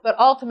reports, but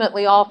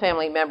ultimately all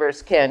family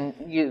members can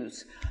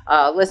use.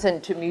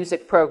 Listen to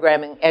music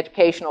programming,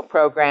 educational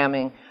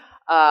programming,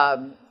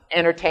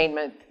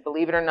 entertainment.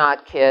 Believe it or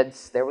not,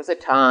 kids, there was a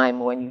time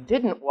when you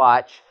didn't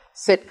watch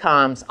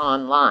sitcoms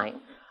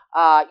online.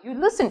 You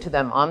listened to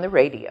them on the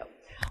radio.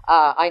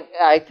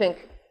 I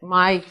think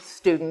my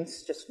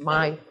students, just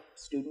my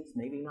students,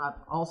 maybe not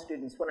all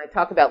students, when I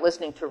talk about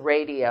listening to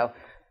radio,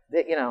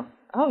 that,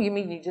 oh, you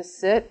mean you just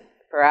sit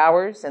for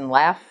hours and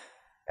laugh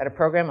at a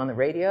program on the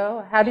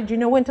radio? How did you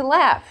know when to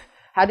laugh?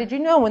 How did you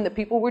know when the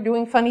people were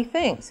doing funny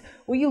things?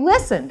 Well, you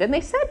listened, and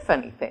they said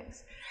funny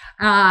things.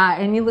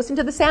 And you listened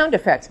to the sound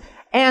effects.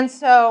 And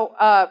so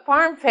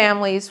farm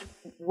families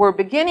were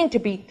beginning to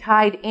be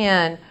tied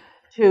in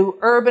to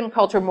urban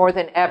culture more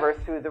than ever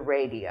through the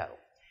radio.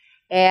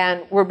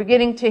 And we're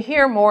beginning to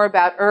hear more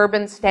about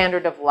urban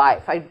standard of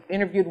life. I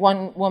interviewed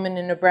one woman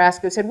in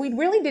Nebraska who said, we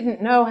really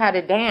didn't know how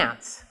to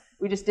dance.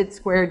 We just did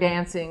square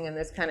dancing and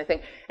this kind of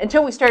thing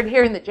until we started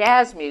hearing the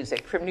jazz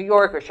music from New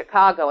York or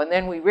Chicago. And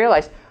then we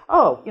realized,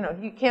 oh,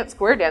 you can't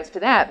square dance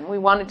to that. And we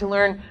wanted to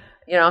learn,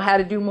 how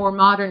to do more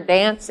modern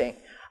dancing.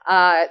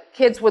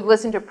 Kids would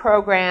listen to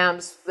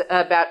programs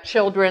about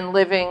children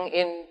living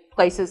in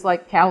places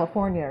like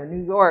California or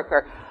New York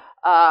or,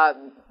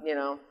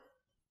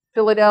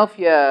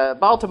 Philadelphia,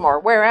 Baltimore,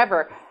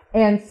 wherever,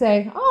 and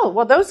say, oh,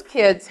 well, those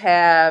kids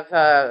have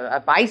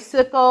a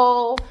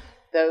bicycle,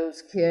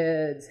 those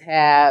kids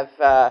have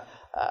a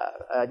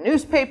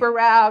newspaper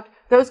route,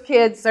 those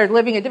kids are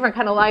living a different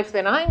kind of life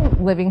than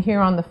I'm living here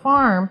on the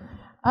farm.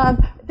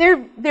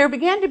 There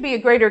began to be a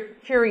greater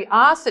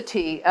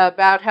curiosity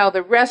about how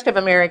the rest of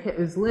America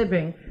is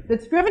living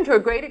that's driven to a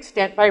great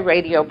extent by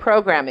radio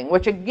programming,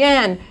 which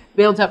again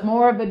builds up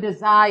more of a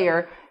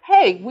desire.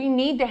 Hey, we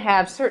need to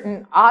have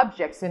certain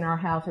objects in our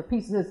house or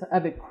pieces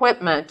of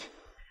equipment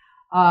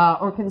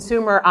or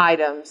consumer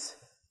items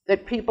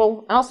that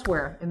people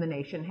elsewhere in the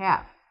nation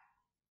have.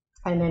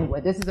 And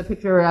anyway, this is a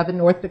picture of a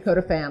North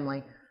Dakota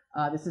family.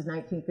 This is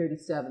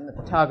 1937.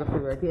 The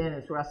photographer, again,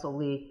 is Russell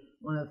Lee,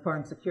 one of the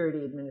Farm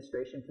Security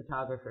Administration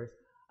photographers.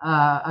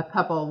 A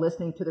couple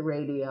listening to the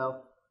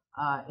radio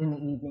in the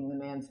evening.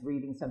 The man's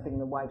reading something.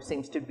 The wife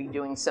seems to be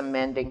doing some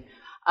mending.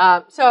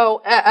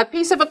 So a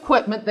piece of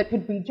equipment that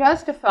could be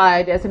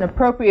justified as an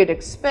appropriate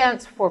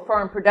expense for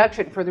farm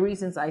production for the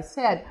reasons I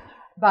said,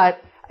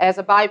 but as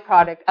a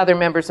byproduct, other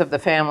members of the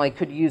family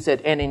could use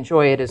it and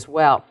enjoy it as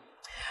well.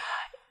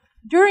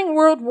 During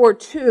World War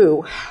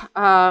II,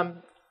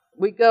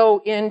 we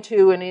go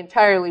into an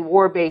entirely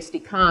war-based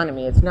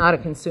economy. It's not a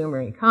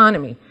consumer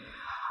economy.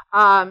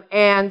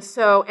 And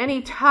so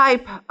any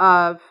type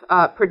of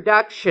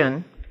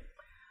production,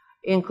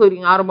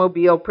 including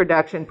automobile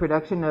production,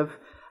 production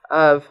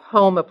of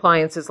home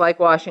appliances like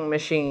washing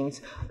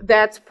machines,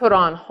 that's put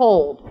on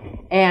hold,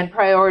 and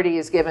priority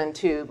is given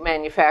to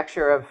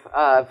manufacture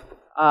of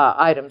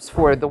items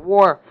for the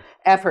war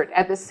effort.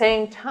 At the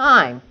same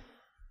time,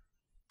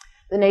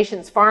 the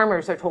nation's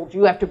farmers are told,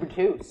 you have to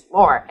produce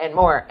more and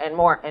more and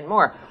more and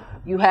more.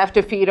 You have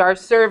to feed our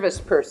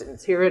service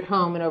persons here at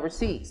home and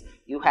overseas.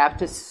 You have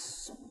to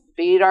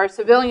feed our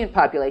civilian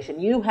population.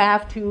 You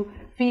have to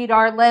feed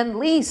our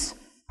Lend-Lease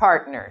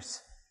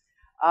partners,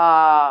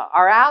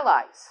 our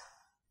allies.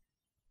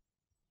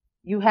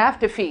 You have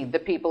to feed the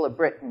people of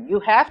Britain. You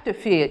have to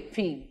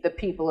feed the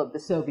people of the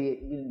Soviet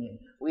Union.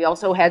 We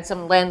also had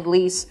some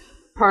Lend-Lease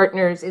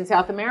partners in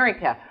South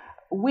America.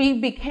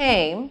 We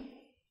became,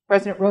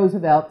 President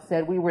Roosevelt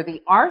said, we were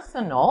the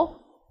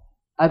arsenal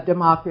of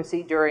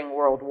democracy during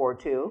World War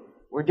II.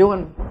 We're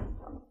doing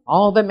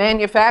all the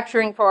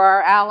manufacturing for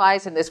our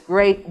allies in this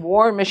great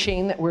war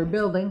machine that we're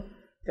building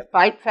to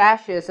fight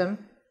fascism.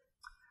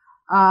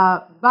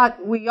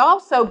 But we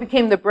also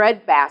became the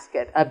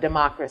breadbasket of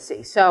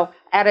democracy. So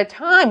at a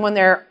time when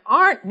there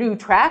aren't new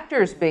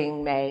tractors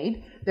being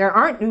made, there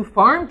aren't new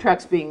farm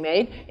trucks being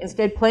made,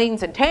 instead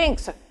planes and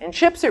tanks and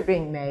ships are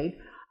being made,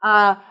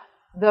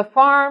 the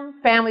farm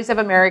families of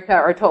America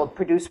are told,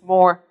 produce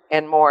more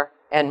and more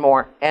and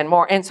more and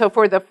more. And so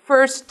for the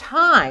first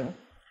time,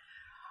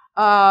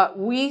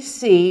 we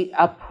see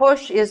a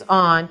push is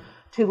on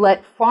to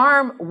let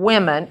farm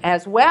women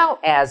as well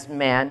as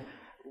men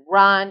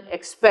run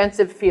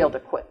expensive field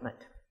equipment.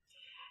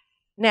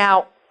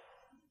 Now,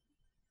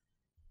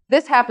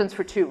 this happens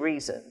for two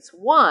reasons.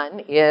 One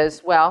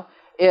is, well,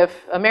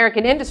 if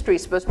American industry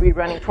is supposed to be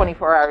running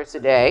 24 hours a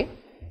day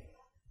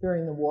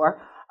during the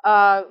war,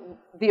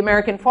 the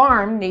American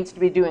farm needs to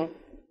be doing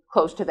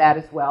close to that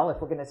as well if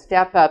we're going to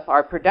step up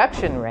our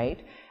production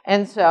rate.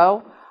 And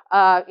so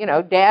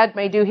Dad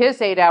may do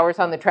his 8 hours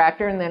on the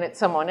tractor, and then it's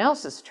someone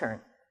else's turn.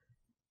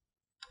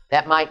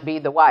 That might be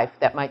the wife.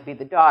 That might be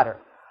the daughter.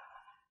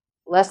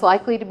 Less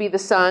likely to be the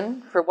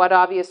son. For what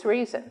obvious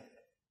reason?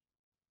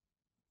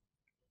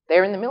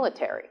 They're in the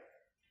military.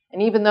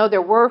 And even though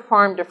there were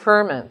farm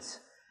deferments,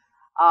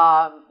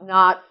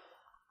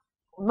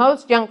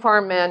 most young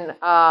farm men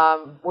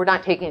were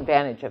not taking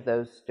advantage of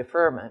those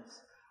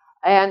deferments.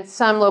 And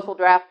some local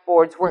draft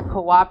boards weren't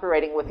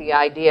cooperating with the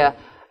idea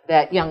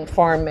that young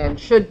farm men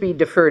should be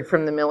deferred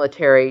from the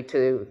military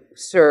to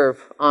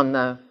serve on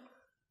the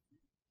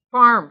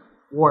farm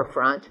war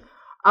front,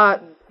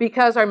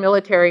 because our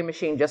military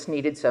machine just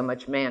needed so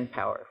much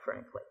manpower,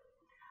 frankly.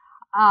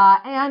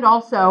 And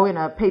also, in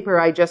a paper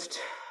I just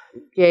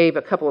gave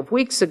a couple of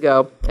weeks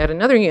ago at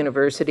another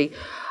university,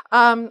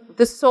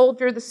 the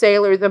soldier, the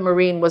sailor, the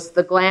Marine was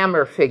the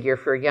glamour figure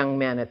for young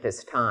men at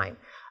this time.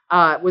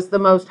 It was the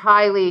most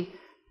highly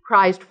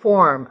prized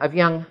form of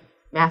young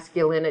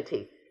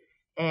masculinity.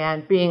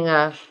 And being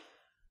a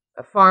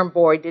farm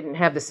boy didn't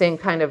have the same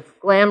kind of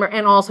glamour,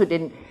 and also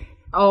didn't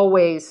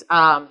always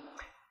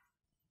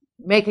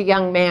make a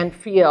young man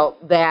feel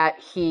that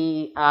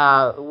he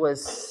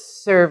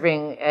was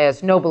serving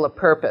as noble a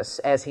purpose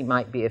as he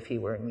might be if he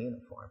were in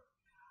uniform.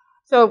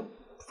 So,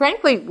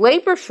 frankly,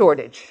 labor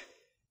shortage,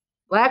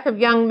 lack of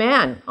young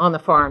men on the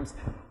farms,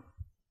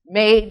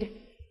 made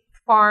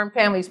farm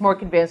families more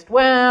convinced,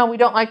 well, we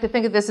don't like to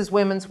think of this as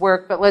women's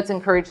work, but let's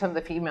encourage some of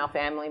the female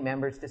family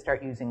members to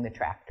start using the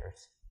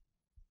tractors.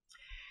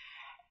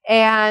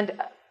 And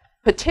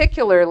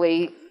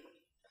particularly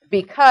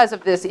because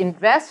of this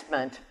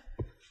investment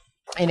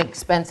in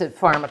expensive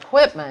farm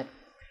equipment,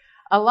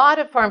 a lot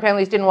of farm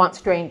families didn't want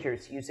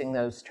strangers using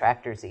those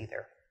tractors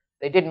either.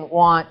 They didn't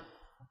want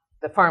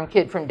the farm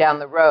kid from down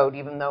the road,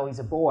 even though he's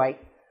a boy,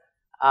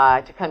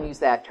 to come use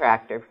that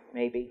tractor,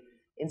 maybe.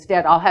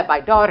 Instead, I'll have my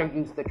daughter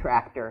use the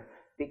tractor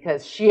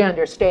because she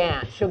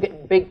understands she'll get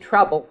in big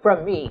trouble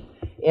from me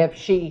if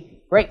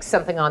she breaks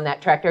something on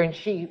that tractor, and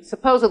she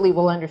supposedly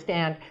will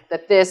understand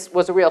that this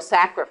was a real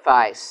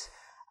sacrifice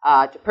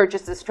to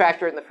purchase this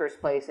tractor in the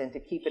first place and to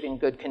keep it in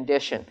good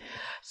condition.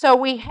 So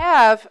we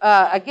have,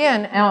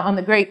 again, on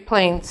the Great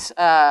Plains,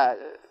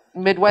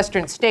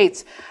 Midwestern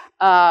states,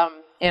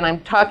 and I'm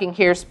talking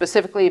here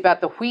specifically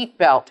about the wheat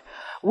belt,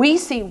 we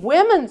see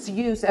women's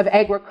use of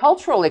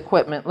agricultural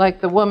equipment, like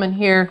the woman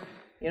here,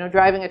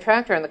 driving a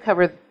tractor on the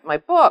cover of my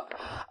book.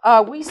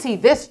 We see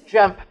this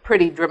jump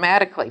pretty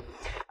dramatically.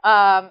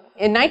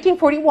 In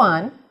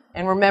 1941,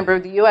 and remember,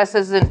 the U.S.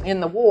 isn't in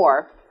the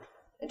war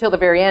until the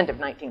very end of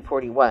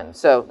 1941.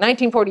 So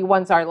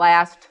 1941 is our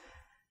last,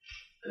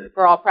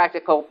 for all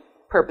practical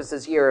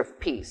purposes, year of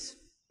peace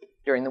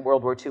during the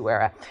World War II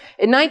era.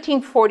 In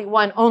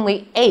 1941,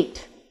 only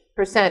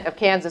 8% of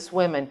Kansas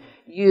women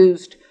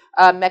used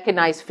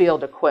mechanized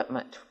field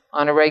equipment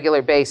on a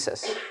regular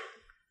basis.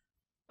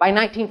 By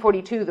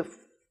 1942, the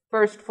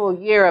first full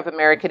year of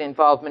American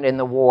involvement in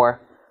the war,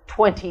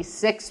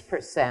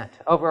 26%,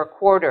 over a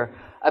quarter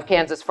of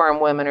Kansas farm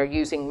women are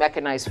using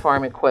mechanized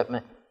farm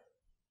equipment.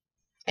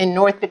 In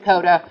North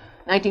Dakota,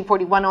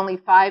 1941, only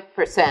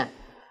 5%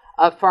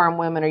 of farm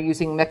women are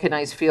using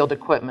mechanized field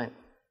equipment.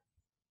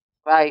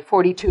 By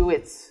 42,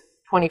 it's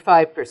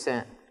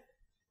 25%.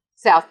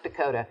 South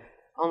Dakota,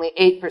 only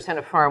 8%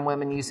 of farm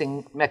women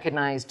using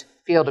mechanized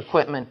field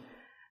equipment.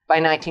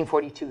 By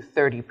 1942,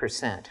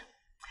 30%.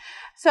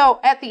 So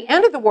at the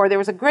end of the war, there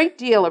was a great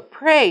deal of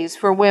praise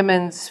for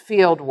women's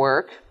field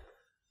work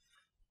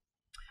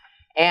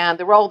and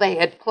the role they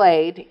had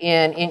played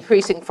in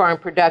increasing farm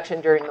production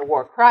during the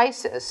war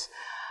crisis.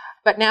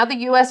 But now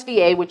the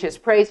USDA, which has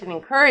praised and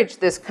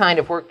encouraged this kind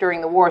of work during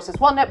the war, says,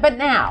 well, no, but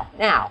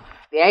now,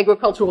 the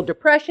agricultural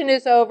depression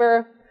is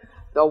over,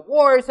 the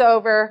war is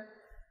over,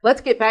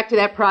 let's get back to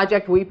that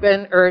project we've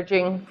been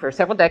urging for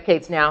several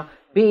decades now,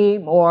 be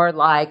more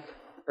like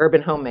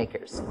urban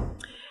homemakers.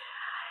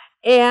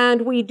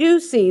 And we do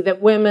see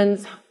that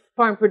women's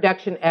farm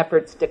production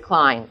efforts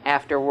decline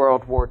after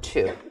World War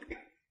II.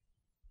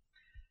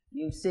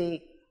 You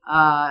see,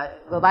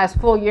 the last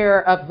full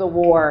year of the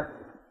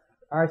war,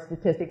 our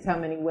statistics, how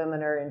many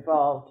women are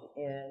involved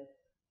in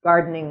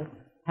gardening,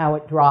 how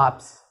it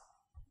drops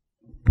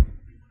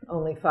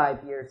only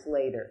 5 years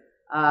later.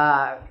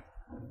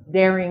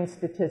 Dairying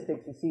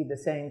statistics, you see the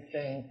same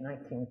thing,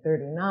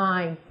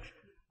 1939,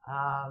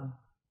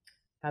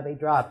 how they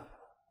drop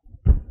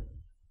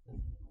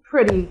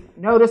pretty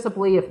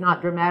noticeably, if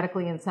not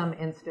dramatically in some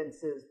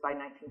instances, by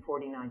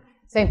 1949.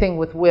 Same thing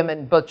with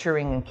women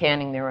butchering and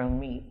canning their own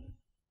meat.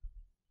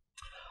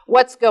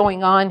 What's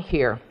going on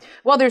here?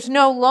 Well, there's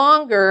no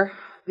longer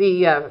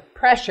the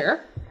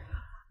pressure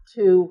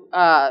to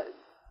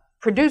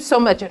produce so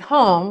much at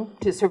home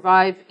to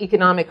survive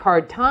economic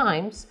hard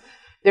times.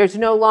 There's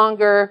no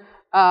longer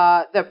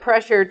the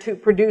pressure to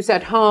produce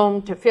at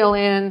home to fill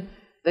in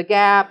the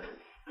gap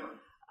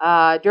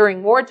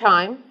during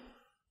wartime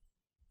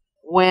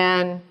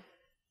when,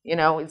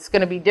 it's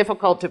going to be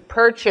difficult to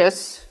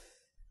purchase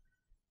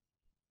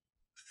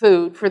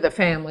food for the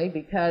family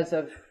because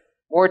of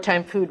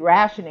wartime food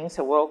rationing,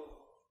 so we'll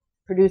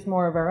produce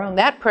more of our own.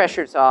 That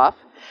pressure's off.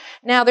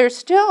 Now, there's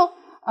still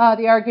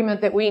the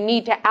argument that we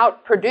need to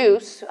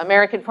outproduce,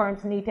 American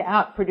farms need to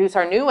outproduce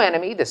our new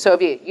enemy, the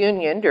Soviet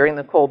Union, during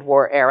the Cold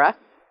War era.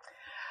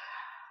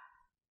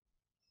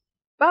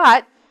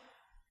 But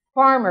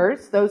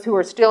farmers, those who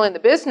are still in the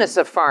business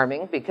of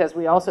farming, because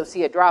we also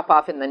see a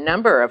drop-off in the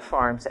number of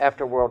farms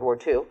after World War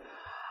II,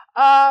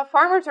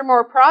 farmers are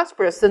more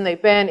prosperous than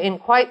they've been in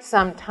quite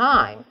some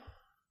time.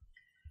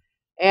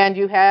 And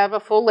you have a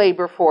full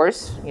labor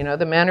force. You know,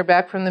 the men are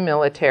back from the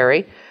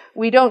military.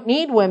 We don't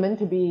need women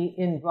to be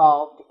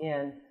involved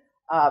in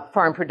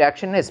farm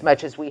production as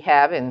much as we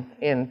have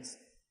in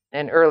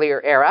an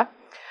earlier era.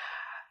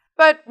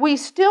 But we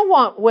still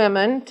want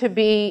women to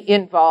be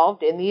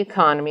involved in the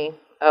economy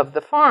of the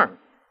farm.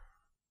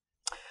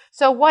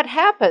 So what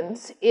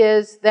happens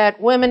is that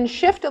women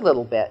shift a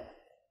little bit.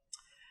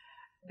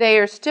 They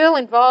are still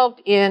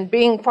involved in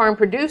being farm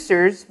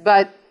producers,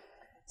 but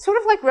sort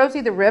of like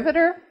Rosie the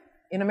Riveter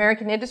in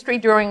American industry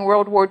during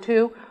World War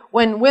II,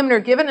 when women are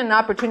given an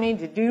opportunity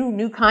to do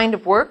new kind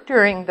of work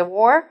during the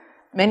war,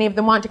 many of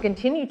them want to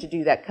continue to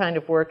do that kind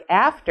of work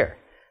after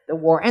the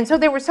war. And so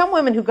there were some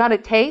women who got a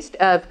taste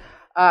of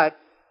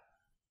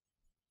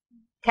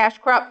cash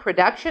crop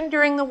production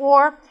during the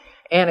war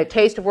and a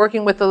taste of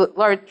working with the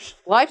large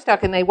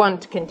livestock, and they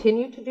wanted to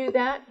continue to do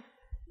that.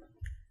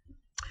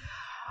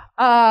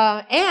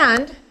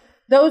 And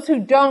those who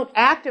don't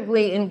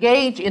actively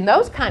engage in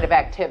those kind of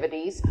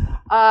activities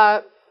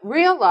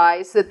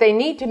realize that they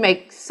need to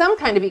make some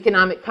kind of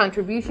economic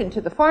contribution to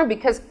the farm,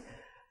 because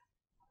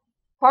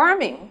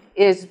farming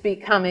is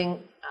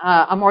becoming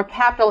a more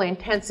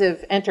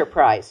capital-intensive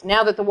enterprise.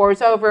 Now that the war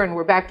is over and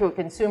we're back to a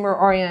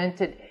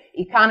consumer-oriented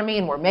economy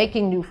and we're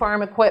making new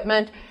farm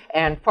equipment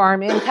and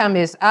farm income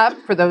is up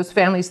for those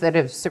families that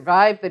have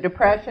survived the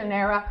Depression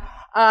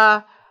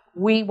era,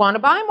 we want to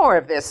buy more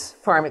of this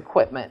farm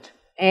equipment.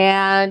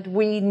 And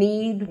we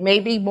need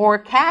maybe more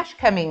cash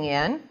coming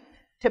in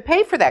to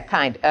pay for that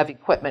kind of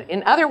equipment.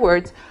 In other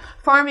words,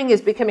 farming is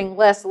becoming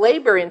less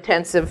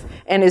labor-intensive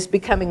and is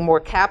becoming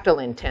more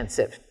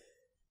capital-intensive.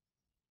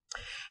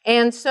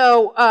 And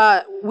so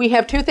we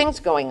have two things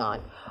going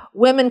on.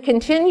 Women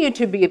continue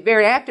to be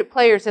very active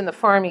players in the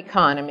farm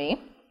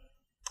economy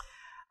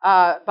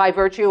by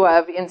virtue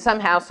of, in some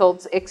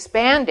households,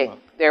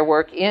 expanding their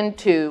work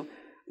into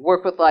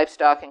work with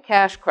livestock and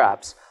cash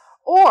crops,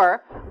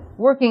 or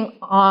working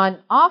on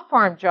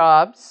off-farm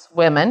jobs,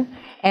 women,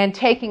 and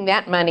taking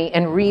that money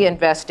and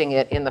reinvesting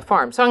it in the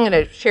farm. So I'm going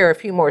to share a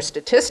few more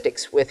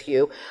statistics with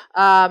you.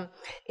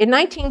 In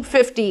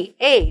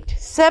 1958,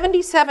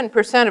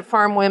 77% of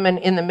farm women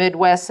in the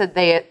Midwest said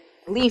they at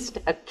least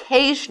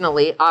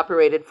occasionally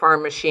operated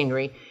farm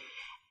machinery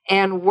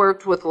and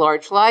worked with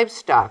large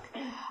livestock.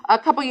 A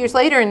couple years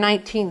later, in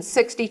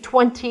 1960,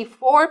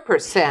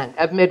 24%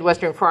 of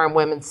Midwestern farm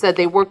women said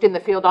they worked in the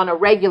field on a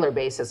regular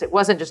basis. It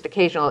wasn't just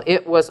occasional,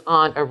 it was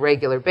on a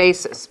regular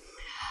basis.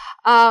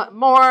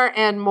 More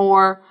and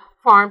more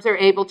farms are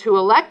able to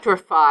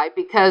electrify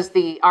because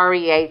the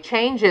REA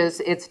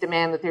changes its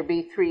demand that there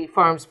be 3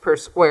 farms per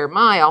square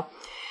mile.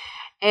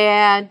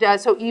 And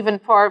so even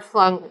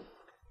far-flung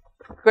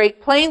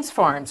Great Plains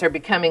farms are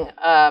becoming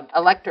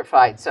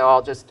electrified. So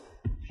I'll just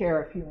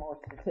share a few more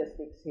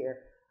statistics here.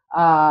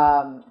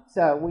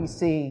 So we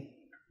see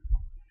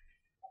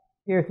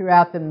here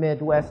throughout the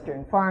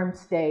Midwestern farm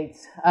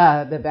states,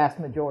 the vast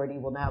majority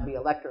will now be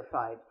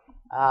electrified.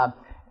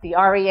 The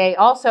REA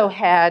also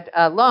had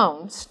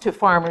loans to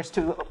farmers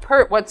to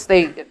once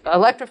they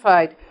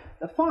electrified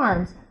the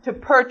farms to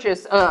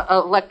purchase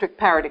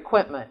electric-powered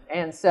equipment.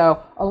 And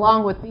so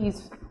along with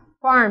these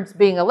farms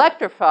being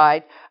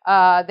electrified,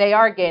 they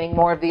are gaining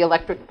more of the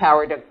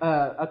electric-powered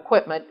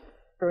equipment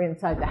for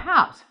inside the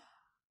house.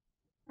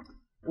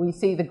 We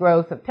see the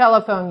growth of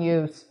telephone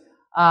use,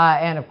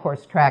 and of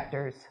course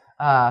tractors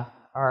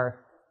are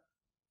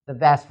the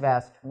vast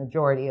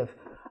majority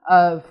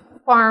of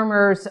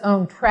farmers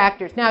own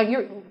tractors. Now,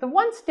 the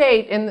one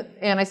state, and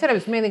I said I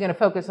was mainly going to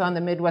focus on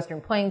the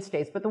Midwestern Plains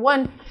states, but the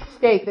one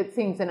state that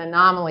seems an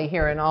anomaly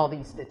here in all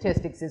these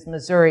statistics is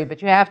Missouri.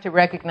 But you have to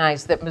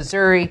recognize that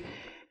Missouri,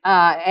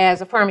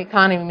 as a farm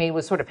economy,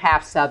 was sort of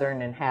half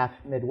Southern and half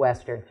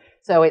Midwestern.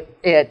 So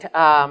it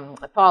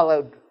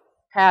followed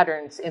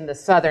patterns in the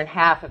southern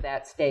half of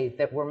that state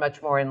that were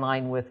much more in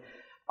line with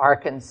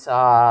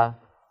Arkansas,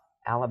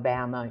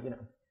 Alabama,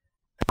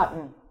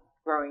 cotton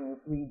growing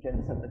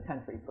regions of the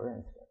country, for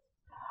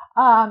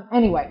instance.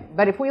 Anyway,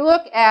 but if we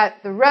look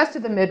at the rest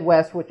of the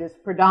Midwest, which is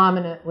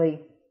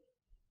predominantly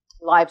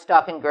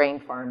livestock and grain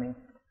farming,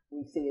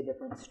 we see a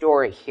different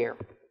story here.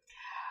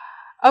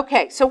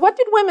 Okay, so what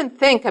did women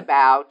think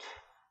about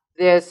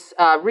this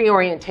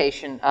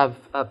reorientation of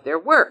their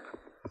work?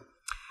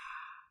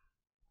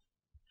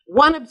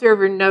 One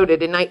observer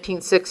noted in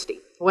 1960,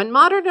 when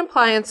modern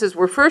appliances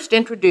were first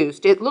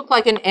introduced, it looked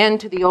like an end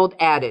to the old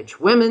adage,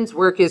 women's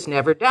work is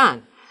never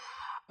done.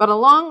 But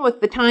along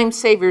with the time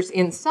savers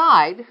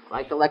inside,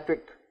 like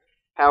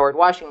electric-powered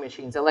washing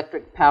machines,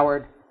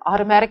 electric-powered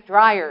automatic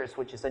dryers,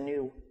 which is a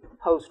new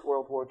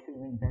post-World War II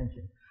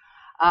invention,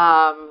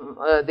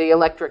 the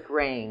electric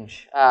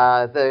range,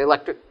 the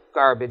electric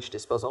garbage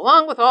disposal.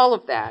 Along with all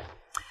of that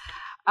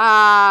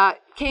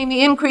came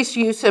the increased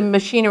use of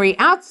machinery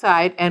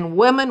outside, and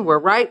women were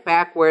right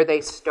back where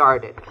they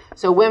started.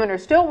 So women are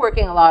still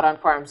working a lot on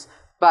farms,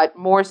 but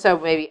more so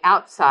maybe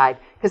outside,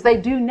 because they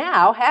do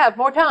now have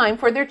more time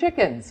for their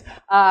chickens.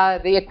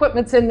 The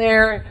equipment's in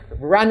there,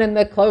 running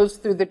the clothes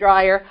through the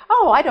dryer.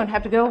 Oh, I don't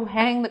have to go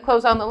hang the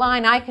clothes on the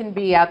line. I can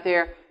be out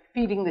there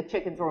feeding the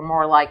chickens, or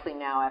more likely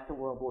now after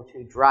World War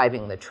II,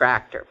 driving the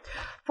tractor.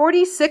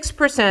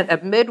 46%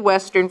 of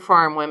Midwestern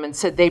farm women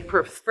said they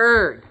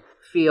preferred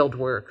field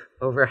work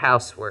over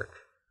housework.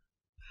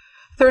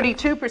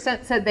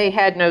 32% said they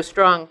had no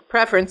strong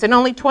preference, and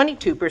only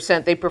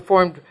 22% they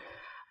performed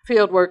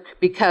field work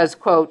because,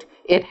 quote,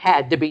 it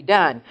had to be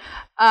done.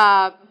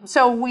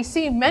 So we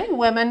see many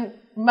women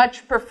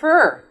much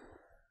prefer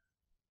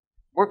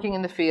working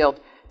in the field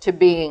to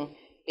being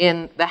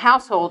in the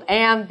household,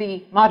 and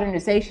the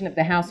modernization of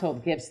the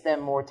household gives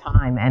them more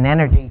time and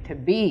energy to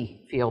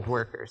be field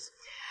workers.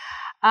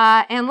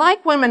 And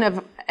like women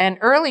of an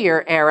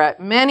earlier era,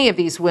 many of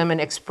these women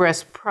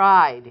express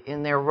pride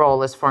in their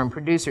role as farm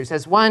producers.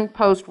 As one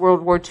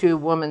post-World War II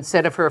woman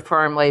said of her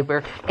farm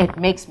labor, "It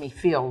makes me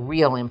feel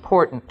real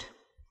important."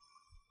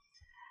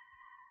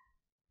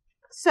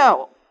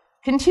 So,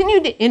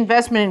 continued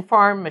investment in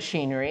farm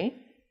machinery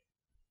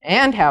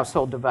and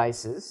household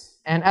devices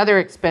and other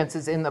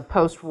expenses in the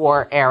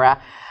post-war era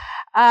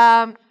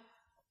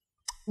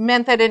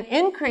meant that an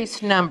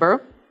increased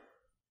number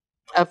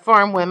of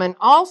farm women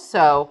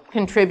also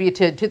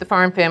contributed to the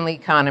farm family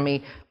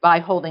economy by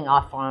holding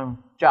off-farm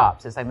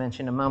jobs, as I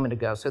mentioned a moment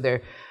ago. So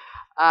they're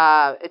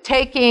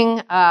taking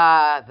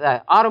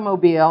the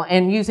automobile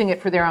and using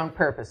it for their own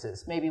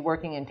purposes, maybe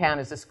working in town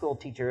as a school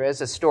teacher, as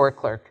a store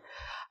clerk,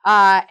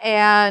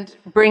 and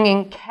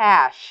bringing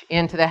cash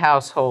into the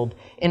household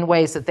in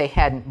ways that they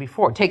hadn't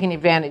before, taking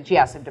advantage,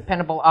 yes, of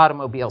dependable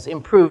automobiles,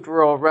 improved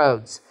rural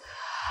roads.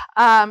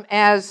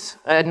 As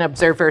an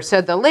observer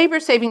said, the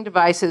labor-saving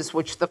devices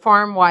which the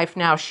farm wife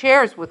now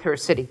shares with her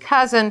city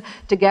cousin,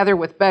 together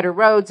with better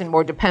roads and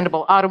more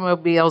dependable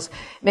automobiles,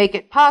 make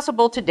it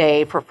possible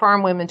today for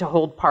farm women to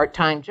hold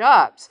part-time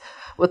jobs.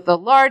 With the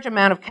large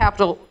amount of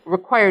capital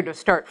required to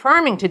start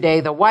farming today,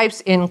 the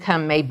wife's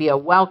income may be a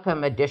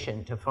welcome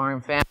addition to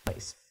farm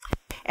families.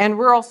 And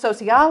rural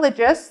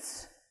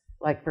sociologists,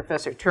 like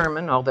Professor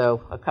Terman,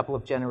 although a couple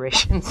of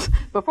generations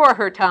before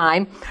her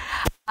time,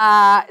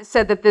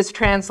 said that this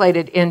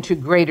translated into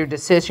greater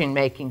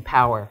decision-making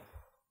power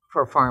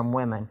for farm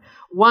women.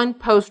 One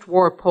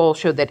post-war poll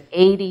showed that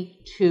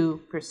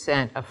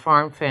 82% of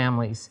farm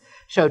families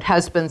showed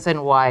husbands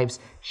and wives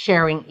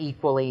sharing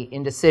equally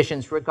in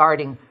decisions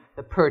regarding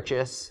the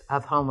purchase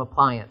of home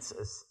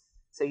appliances.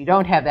 So you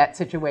don't have that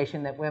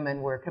situation that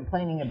women were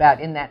complaining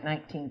about in that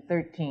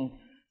 1913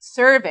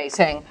 survey,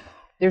 saying,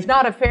 there's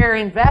not a fair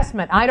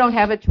investment. I don't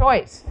have a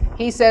choice.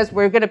 He says,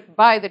 we're going to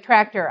buy the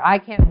tractor. I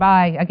can't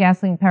buy a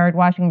gasoline-powered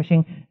washing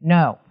machine.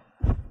 No.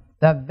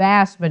 The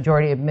vast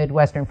majority of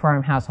Midwestern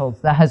farm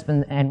households, the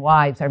husbands and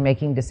wives are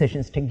making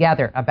decisions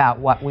together about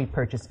what we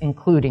purchase,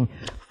 including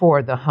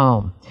for the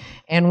home.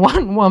 And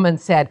one woman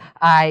said,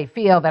 I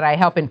feel that I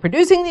help in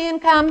producing the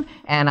income,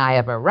 and I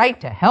have a right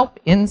to help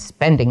in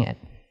spending it.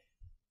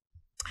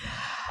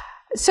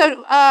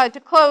 So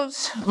to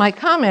close my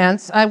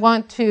comments, I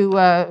want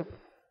to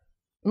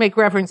make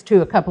reference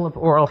to a couple of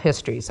oral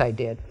histories I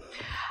did.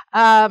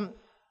 I'll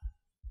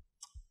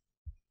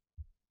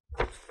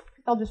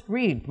just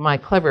read my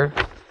clever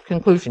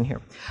conclusion here.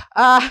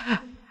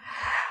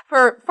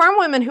 For farm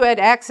women who had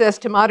access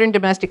to modern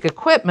domestic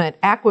equipment,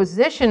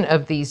 acquisition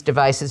of these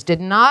devices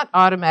did not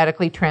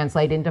automatically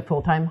translate into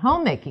full-time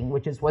homemaking,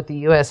 which is what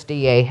the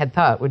USDA had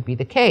thought would be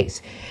the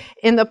case.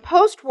 In the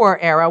post-war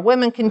era,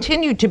 women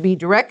continued to be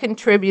direct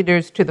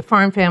contributors to the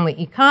farm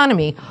family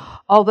economy,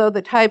 although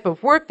the type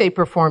of work they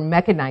performed,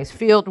 mechanized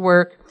field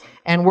work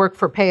and work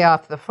for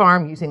payoff the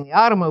farm using the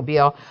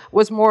automobile,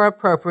 was more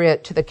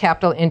appropriate to the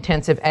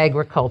capital-intensive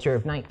agriculture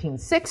of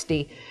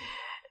 1960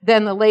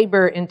 than the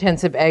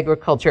labor-intensive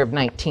agriculture of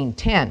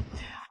 1910.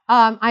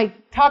 I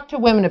talked to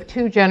women of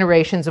two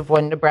generations of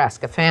one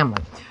Nebraska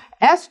family.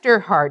 Esther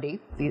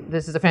Hardy,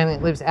 this is a family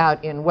that lives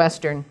out in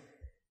western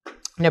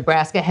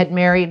Nebraska, had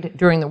married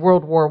during the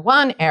World War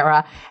I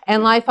era,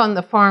 and life on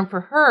the farm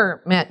for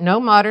her meant no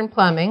modern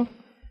plumbing,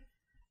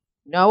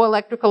 no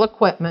electrical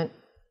equipment,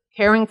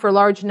 caring for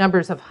large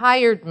numbers of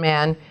hired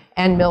men,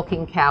 and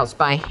milking cows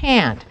by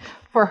hand.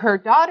 For her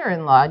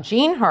daughter-in-law,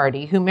 Jean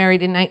Hardy, who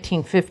married in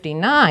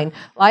 1959,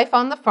 life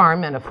on the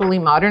farm meant a fully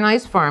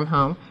modernized farm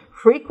home,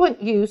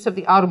 frequent use of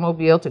the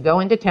automobile to go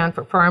into town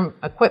for farm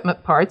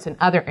equipment parts and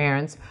other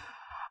errands,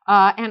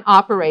 and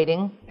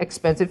operating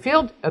expensive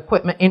field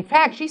equipment. In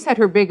fact, she said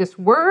her biggest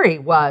worry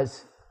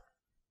was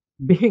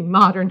being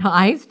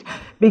modernized,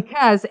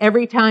 because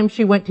every time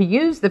she went to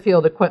use the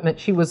field equipment,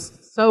 she was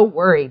so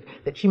worried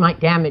that she might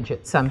damage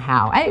it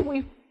somehow.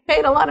 We've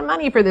paid a lot of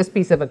money for this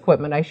piece of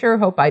equipment. I sure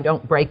hope I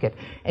don't break it.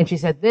 And she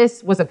said,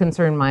 this was a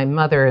concern my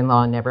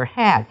mother-in-law never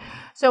had.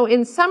 So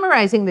in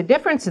summarizing the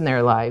difference in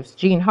their lives,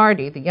 Jean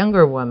Hardy, the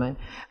younger woman,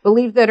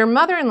 believed that her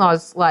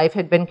mother-in-law's life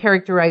had been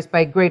characterized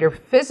by greater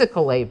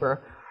physical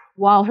labor,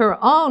 while her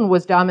own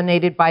was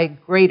dominated by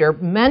greater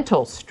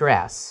mental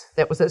stress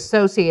that was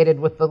associated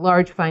with the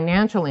large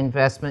financial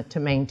investment to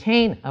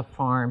maintain a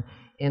farm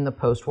in the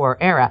post-war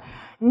era.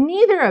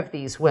 Neither of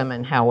these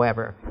women,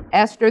 however,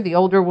 Esther, the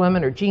older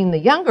woman, or Jean, the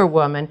younger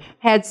woman,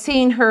 had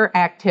seen her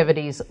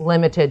activities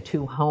limited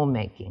to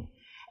homemaking.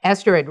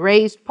 Esther had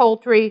raised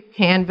poultry,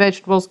 canned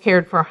vegetables,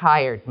 cared for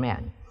hired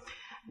men.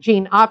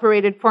 Jean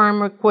operated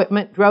farm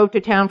equipment, drove to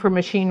town for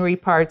machinery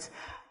parts.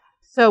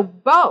 So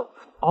both,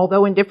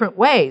 although in different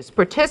ways,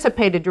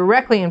 participated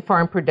directly in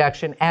farm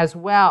production as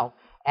well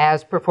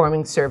as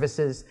performing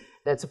services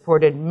that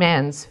supported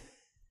men's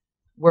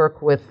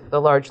work with the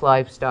large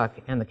livestock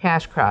and the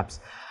cash crops.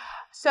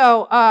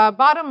 So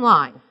bottom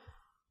line,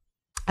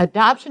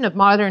 adoption of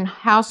modern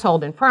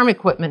household and farm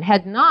equipment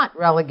had not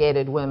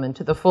relegated women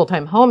to the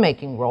full-time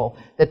homemaking role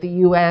that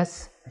the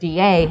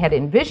USDA had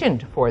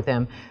envisioned for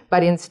them,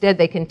 but instead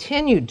they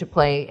continued to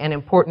play an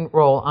important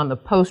role on the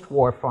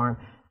post-war farm,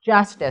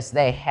 just as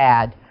they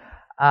had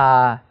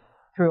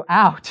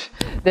throughout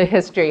the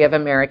history of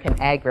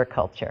American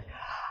agriculture.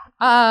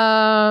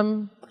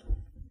 Time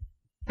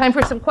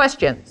for some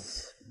questions.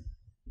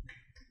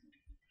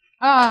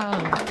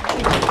 I'm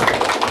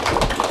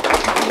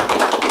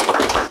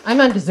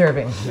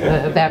undeserving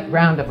of that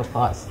round of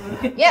applause.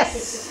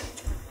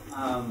 Yes?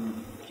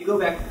 If you go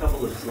back a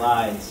couple of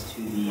slides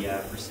to the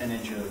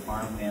percentage of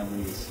farm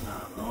families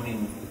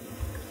owning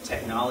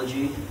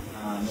technology,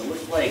 it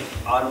looked like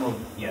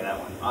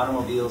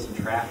automobiles and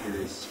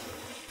tractors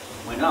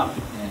went up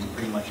in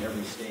pretty much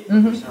every state.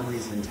 For some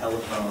reason,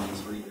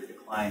 telephones were either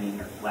declining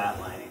or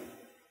flatlining.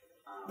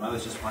 I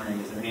was just wondering,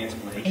 is there any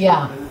explanation?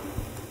 Yeah.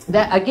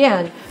 That,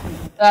 again,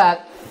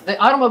 the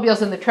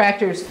automobiles and the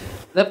tractors,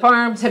 the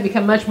farms have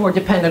become much more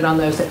dependent on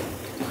those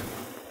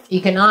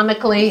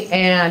economically,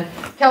 and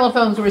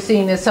telephones were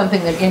seen as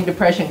something that in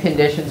depression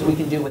conditions we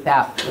can do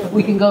without.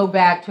 We can go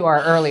back to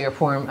our earlier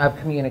form of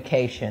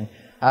communication,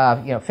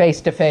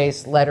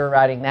 face-to-face, letter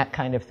writing, that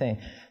kind of thing.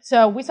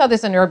 So we saw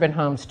this in urban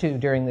homes too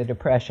during the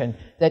Depression,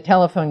 that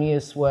telephone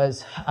use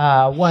was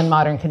one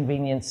modern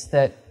convenience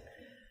that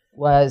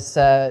was,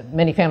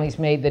 many families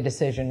made the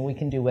decision we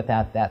can do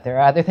without that. There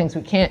are other things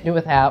we can't do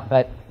without,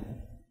 but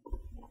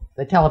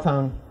the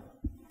telephone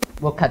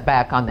will cut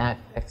back on that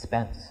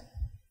expense.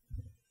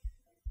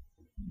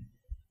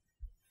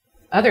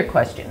 Other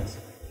questions?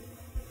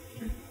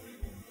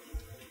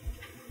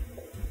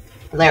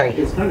 Larry.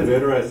 It's kind of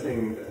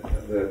interesting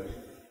that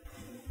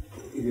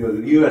the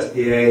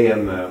USDA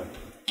and the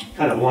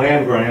kind of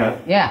land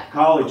grant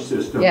college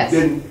system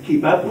didn't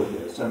keep up with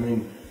this. I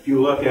mean, if you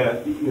look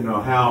at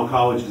how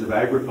colleges of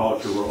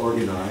agriculture were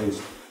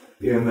organized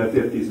in the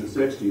 50s and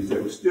 60s,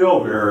 it was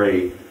still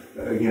very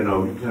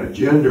kind of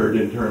gendered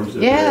in terms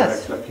of their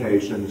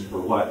expectations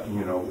for what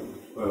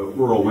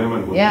rural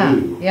women would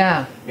do.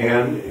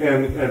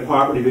 And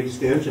property of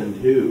extension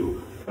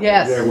too.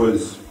 There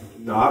was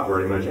not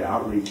very much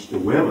outreach to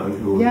women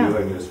who were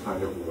doing this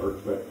kind of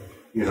work, but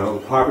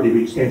property of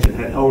extension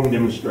had home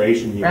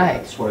demonstration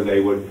units where they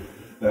would,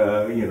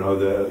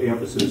 the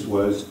emphasis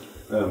was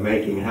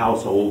making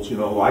households,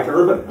 like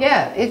urban.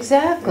 Yeah,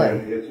 exactly.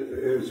 And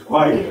it was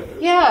quite.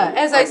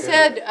 As I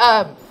said,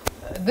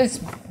 this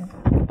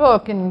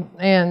book,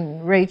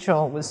 and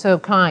Rachel was so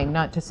kind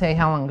not to say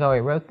how long ago I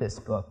wrote this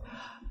book.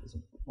 It was a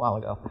while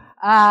ago.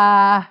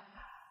 I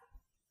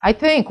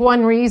think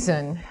one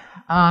reason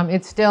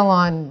it's still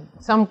on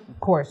some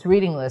course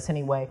reading list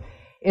anyway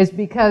is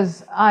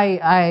because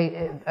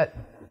I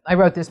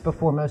wrote this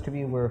before most of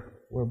you were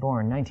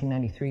born.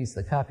 1993 is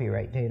the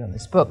copyright date on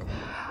this book.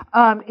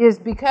 Is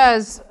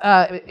because,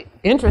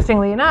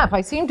 interestingly enough,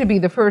 I seem to be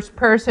the first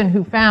person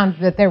who found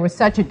that there was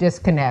such a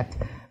disconnect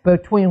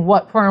between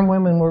what farm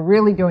women were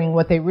really doing,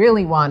 what they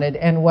really wanted,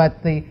 and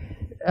what the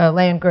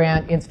land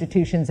grant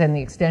institutions and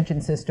the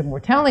extension system were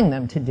telling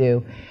them to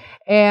do.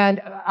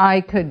 And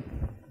I could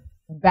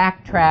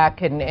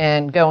backtrack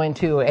and go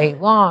into a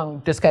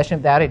long discussion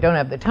of that. I don't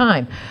have the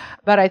time.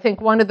 But I think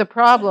one of the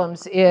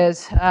problems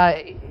is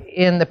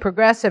in the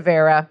progressive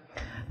era,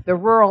 the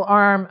rural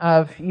arm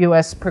of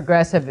U.S.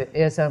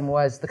 progressivism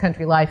was the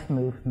country life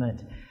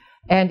movement.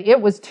 And it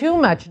was too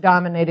much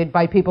dominated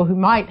by people who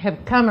might have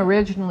come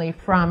originally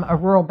from a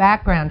rural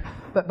background,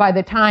 but by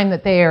the time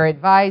that they are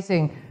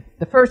advising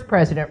the first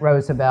President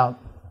Roosevelt,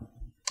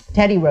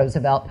 Teddy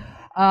Roosevelt,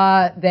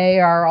 they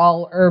are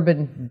all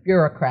urban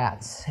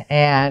bureaucrats.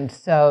 And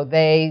so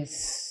they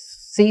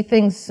see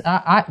things,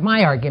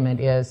 my argument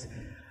is,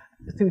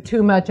 through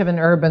too much of an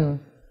urban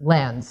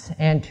lens,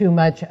 and too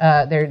much,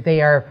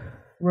 they are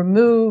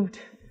removed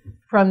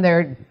from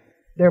their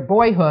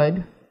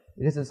boyhood,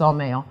 this is all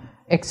male,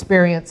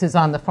 experiences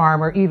on the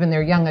farm, or even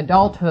their young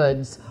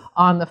adulthoods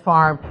on the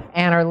farm,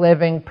 and are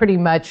living pretty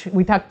much,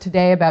 we talked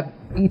today about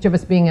each of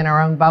us being in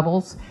our own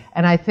bubbles,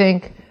 and I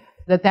think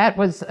that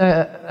was,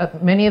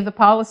 many of the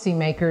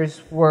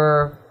policymakers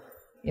were,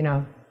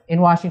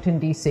 in Washington,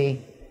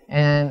 D.C.,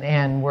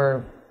 and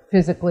were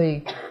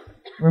physically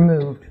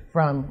removed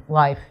from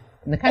life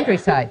in the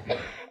countryside.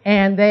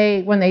 And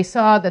when they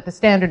saw that the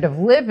standard of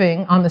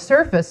living, on the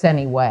surface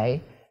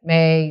anyway,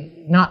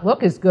 may not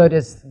look as good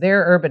as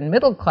their urban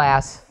middle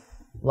class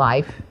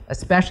life,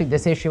 especially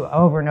this issue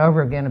over and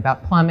over again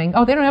about plumbing.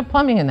 Oh, they don't have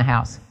plumbing in the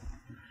house.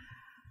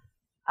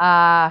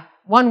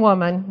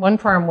 One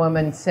farm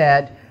woman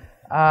said,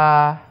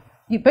 but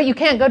you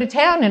can't go to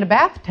town in a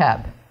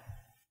bathtub.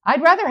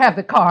 I'd rather have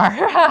the car.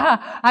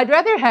 I'd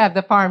rather have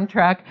the farm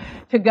truck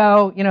to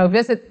go,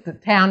 visit the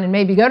town and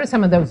maybe go to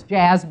some of those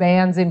jazz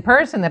bands in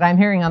person that I'm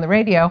hearing on the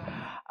radio.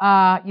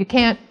 You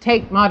can't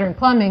take modern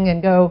plumbing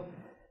and go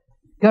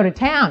to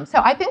town.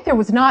 So I think there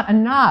was not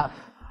enough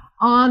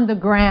on the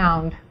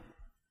ground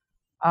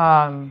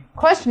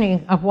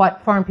questioning of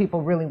what farm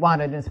people really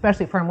wanted, and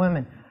especially farm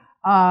women.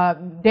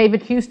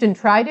 David Houston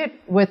tried it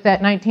with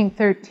that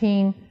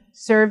 1913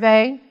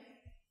 survey,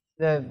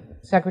 the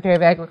Secretary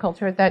of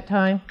Agriculture at that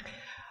time.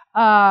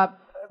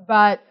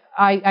 But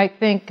I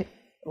think,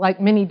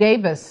 like Minnie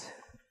Davis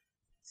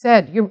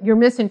said, you're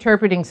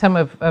misinterpreting some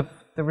of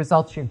the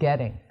results you're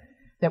getting.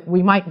 That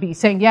we might be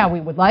saying, yeah, we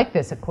would like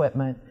this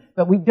equipment,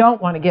 but we don't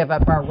want to give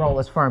up our role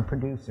as farm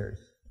producers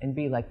and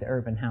be like the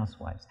urban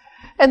housewives.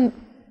 And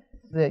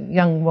the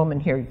young woman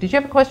here, did you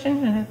have a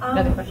question?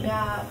 Another question?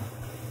 Yeah.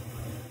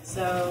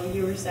 So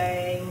you were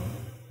saying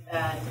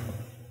that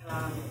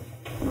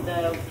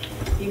the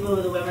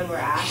women were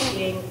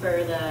asking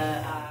for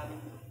the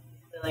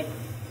like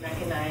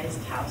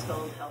mechanized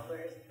household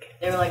helpers.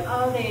 They were like,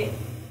 oh, they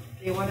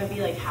want to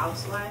be like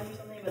housewives or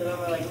something, but the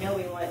women were like, no,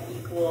 we want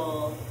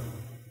equality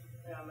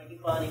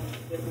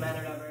with men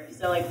or whatever.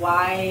 So like,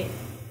 why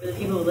were the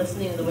people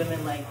listening to the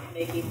women like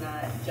making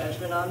that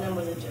judgment on them?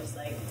 Was it just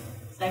like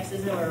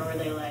sexism, or were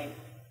they like,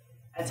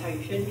 that's how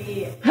you should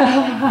be, or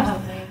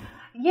something?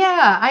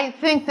 Yeah, I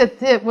think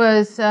that it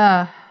was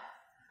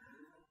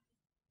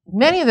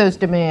many of those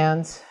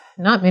demands,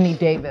 not Minnie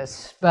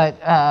Davis, but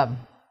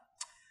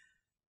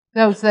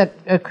those that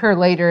occur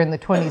later in the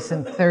 20s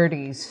and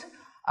 30s.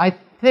 I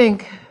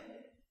think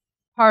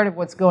part of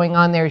what's going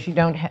on there is you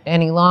don't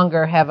any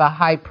longer have a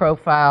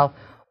high-profile,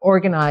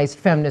 organized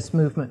feminist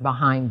movement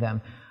behind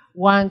them.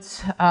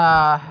 Once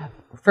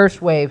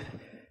first wave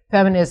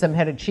feminism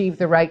had achieved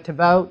the right to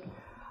vote,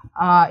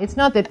 it's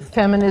not that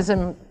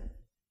feminism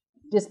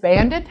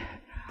disbanded,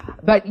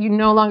 but you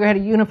no longer had a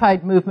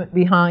unified movement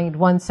behind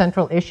one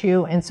central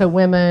issue, and so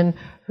women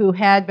who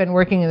had been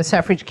working in the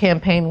suffrage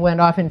campaign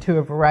went off into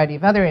a variety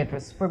of other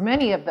interests. For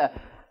many of the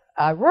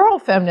rural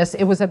feminists,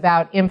 it was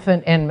about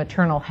infant and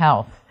maternal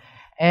health,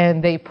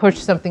 and they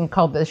pushed something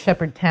called the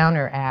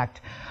Shepherd-Towner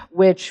Act,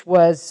 which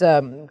was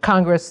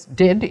Congress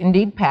did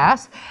indeed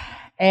pass,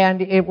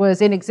 and it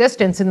was in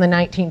existence in the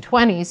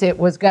 1920s. It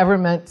was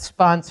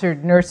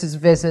government-sponsored nurses'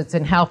 visits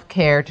and health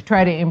care to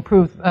try to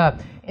improve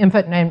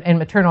infant and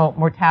maternal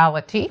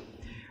mortality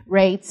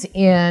rates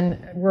in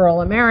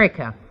rural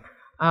America.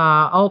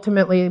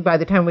 Ultimately, by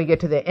the time we get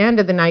to the end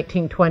of the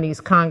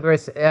 1920s,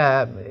 Congress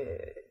no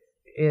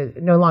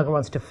longer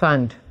wants to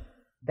fund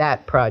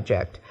that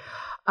project.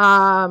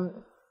 But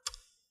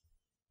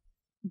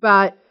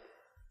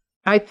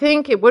I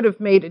think it would have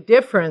made a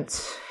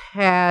difference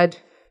had,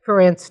 for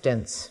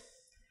instance,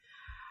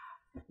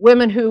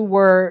 women who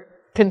were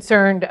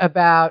concerned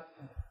about,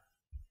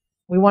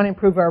 we want to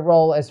improve our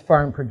role as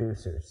farm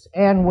producers,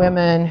 and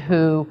women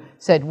who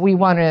said we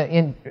want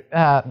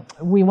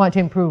to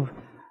improve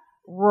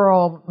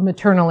rural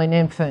maternal and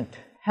infant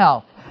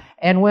health,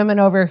 and women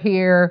over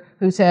here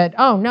who said,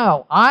 oh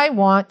no, I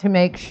want to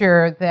make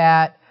sure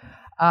that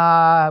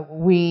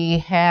we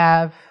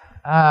have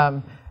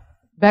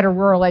better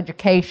rural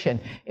education.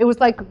 It was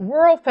like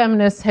rural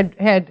feminists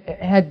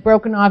had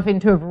broken off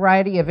into a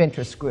variety of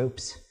interest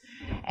groups,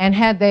 and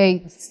had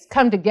they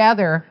come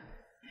together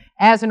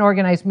as an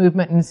organized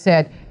movement and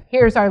said,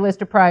 here's our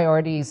list of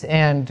priorities,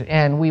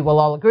 and we will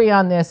all agree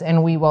on this,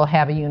 and we will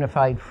have a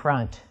unified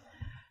front,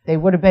 they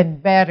would have been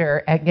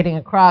better at getting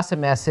across a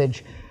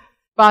message.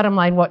 Bottom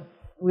line, what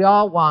we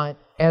all want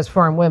as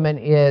farm women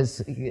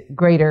is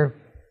greater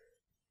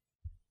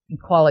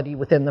equality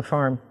within the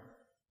farm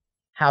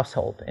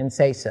household, and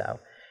say so.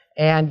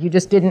 And you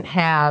just didn't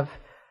have,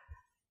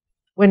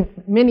 when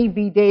Minnie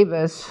B.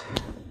 Davis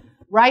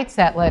writes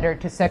that letter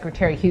to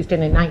Secretary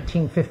Houston in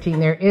 1915,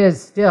 there is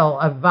still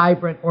a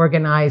vibrant,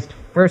 organized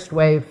first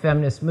wave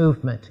feminist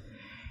movement.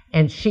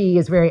 And she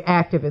is very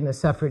active in the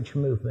suffrage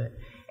movement.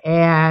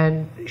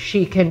 And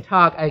she can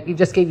talk, I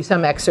just gave you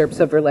some excerpts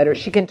of her letter,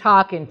 she can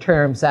talk in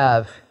terms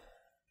of,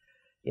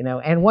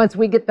 and once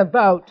we get the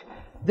vote,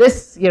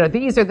 these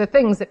are the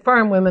things that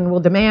farm women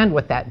will demand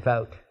with that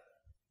vote.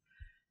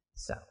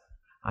 So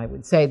I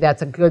would say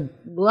that's a good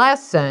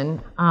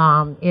lesson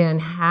in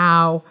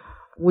how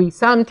we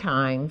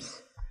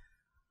sometimes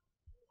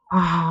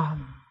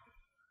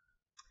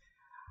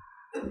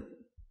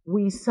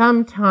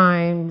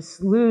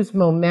lose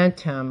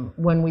momentum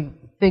when we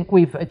think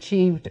we've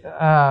achieved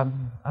a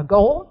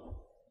goal,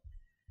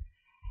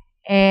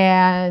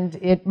 And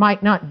it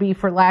might not be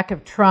for lack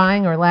of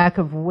trying or lack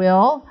of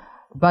will,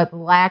 but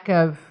lack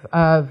of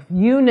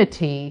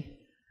unity.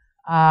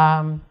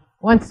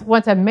 Once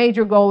a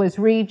major goal is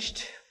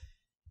reached,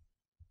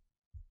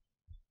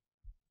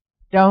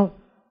 don't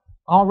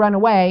all run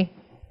away.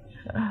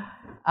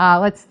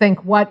 Let's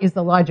think, what is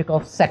the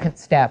logical second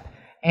step?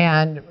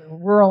 And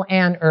rural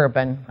and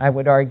urban, I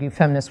would argue,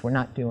 feminists were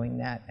not doing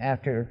that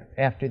after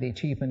the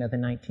achievement of the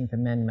 19th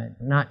Amendment,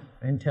 not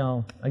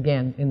until,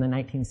 again, in the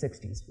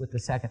 1960s with the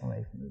second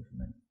wave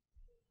movement.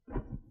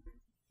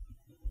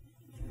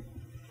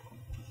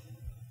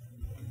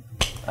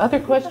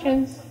 Other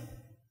questions?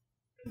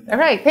 All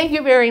right, thank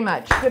you very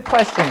much. Good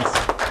questions.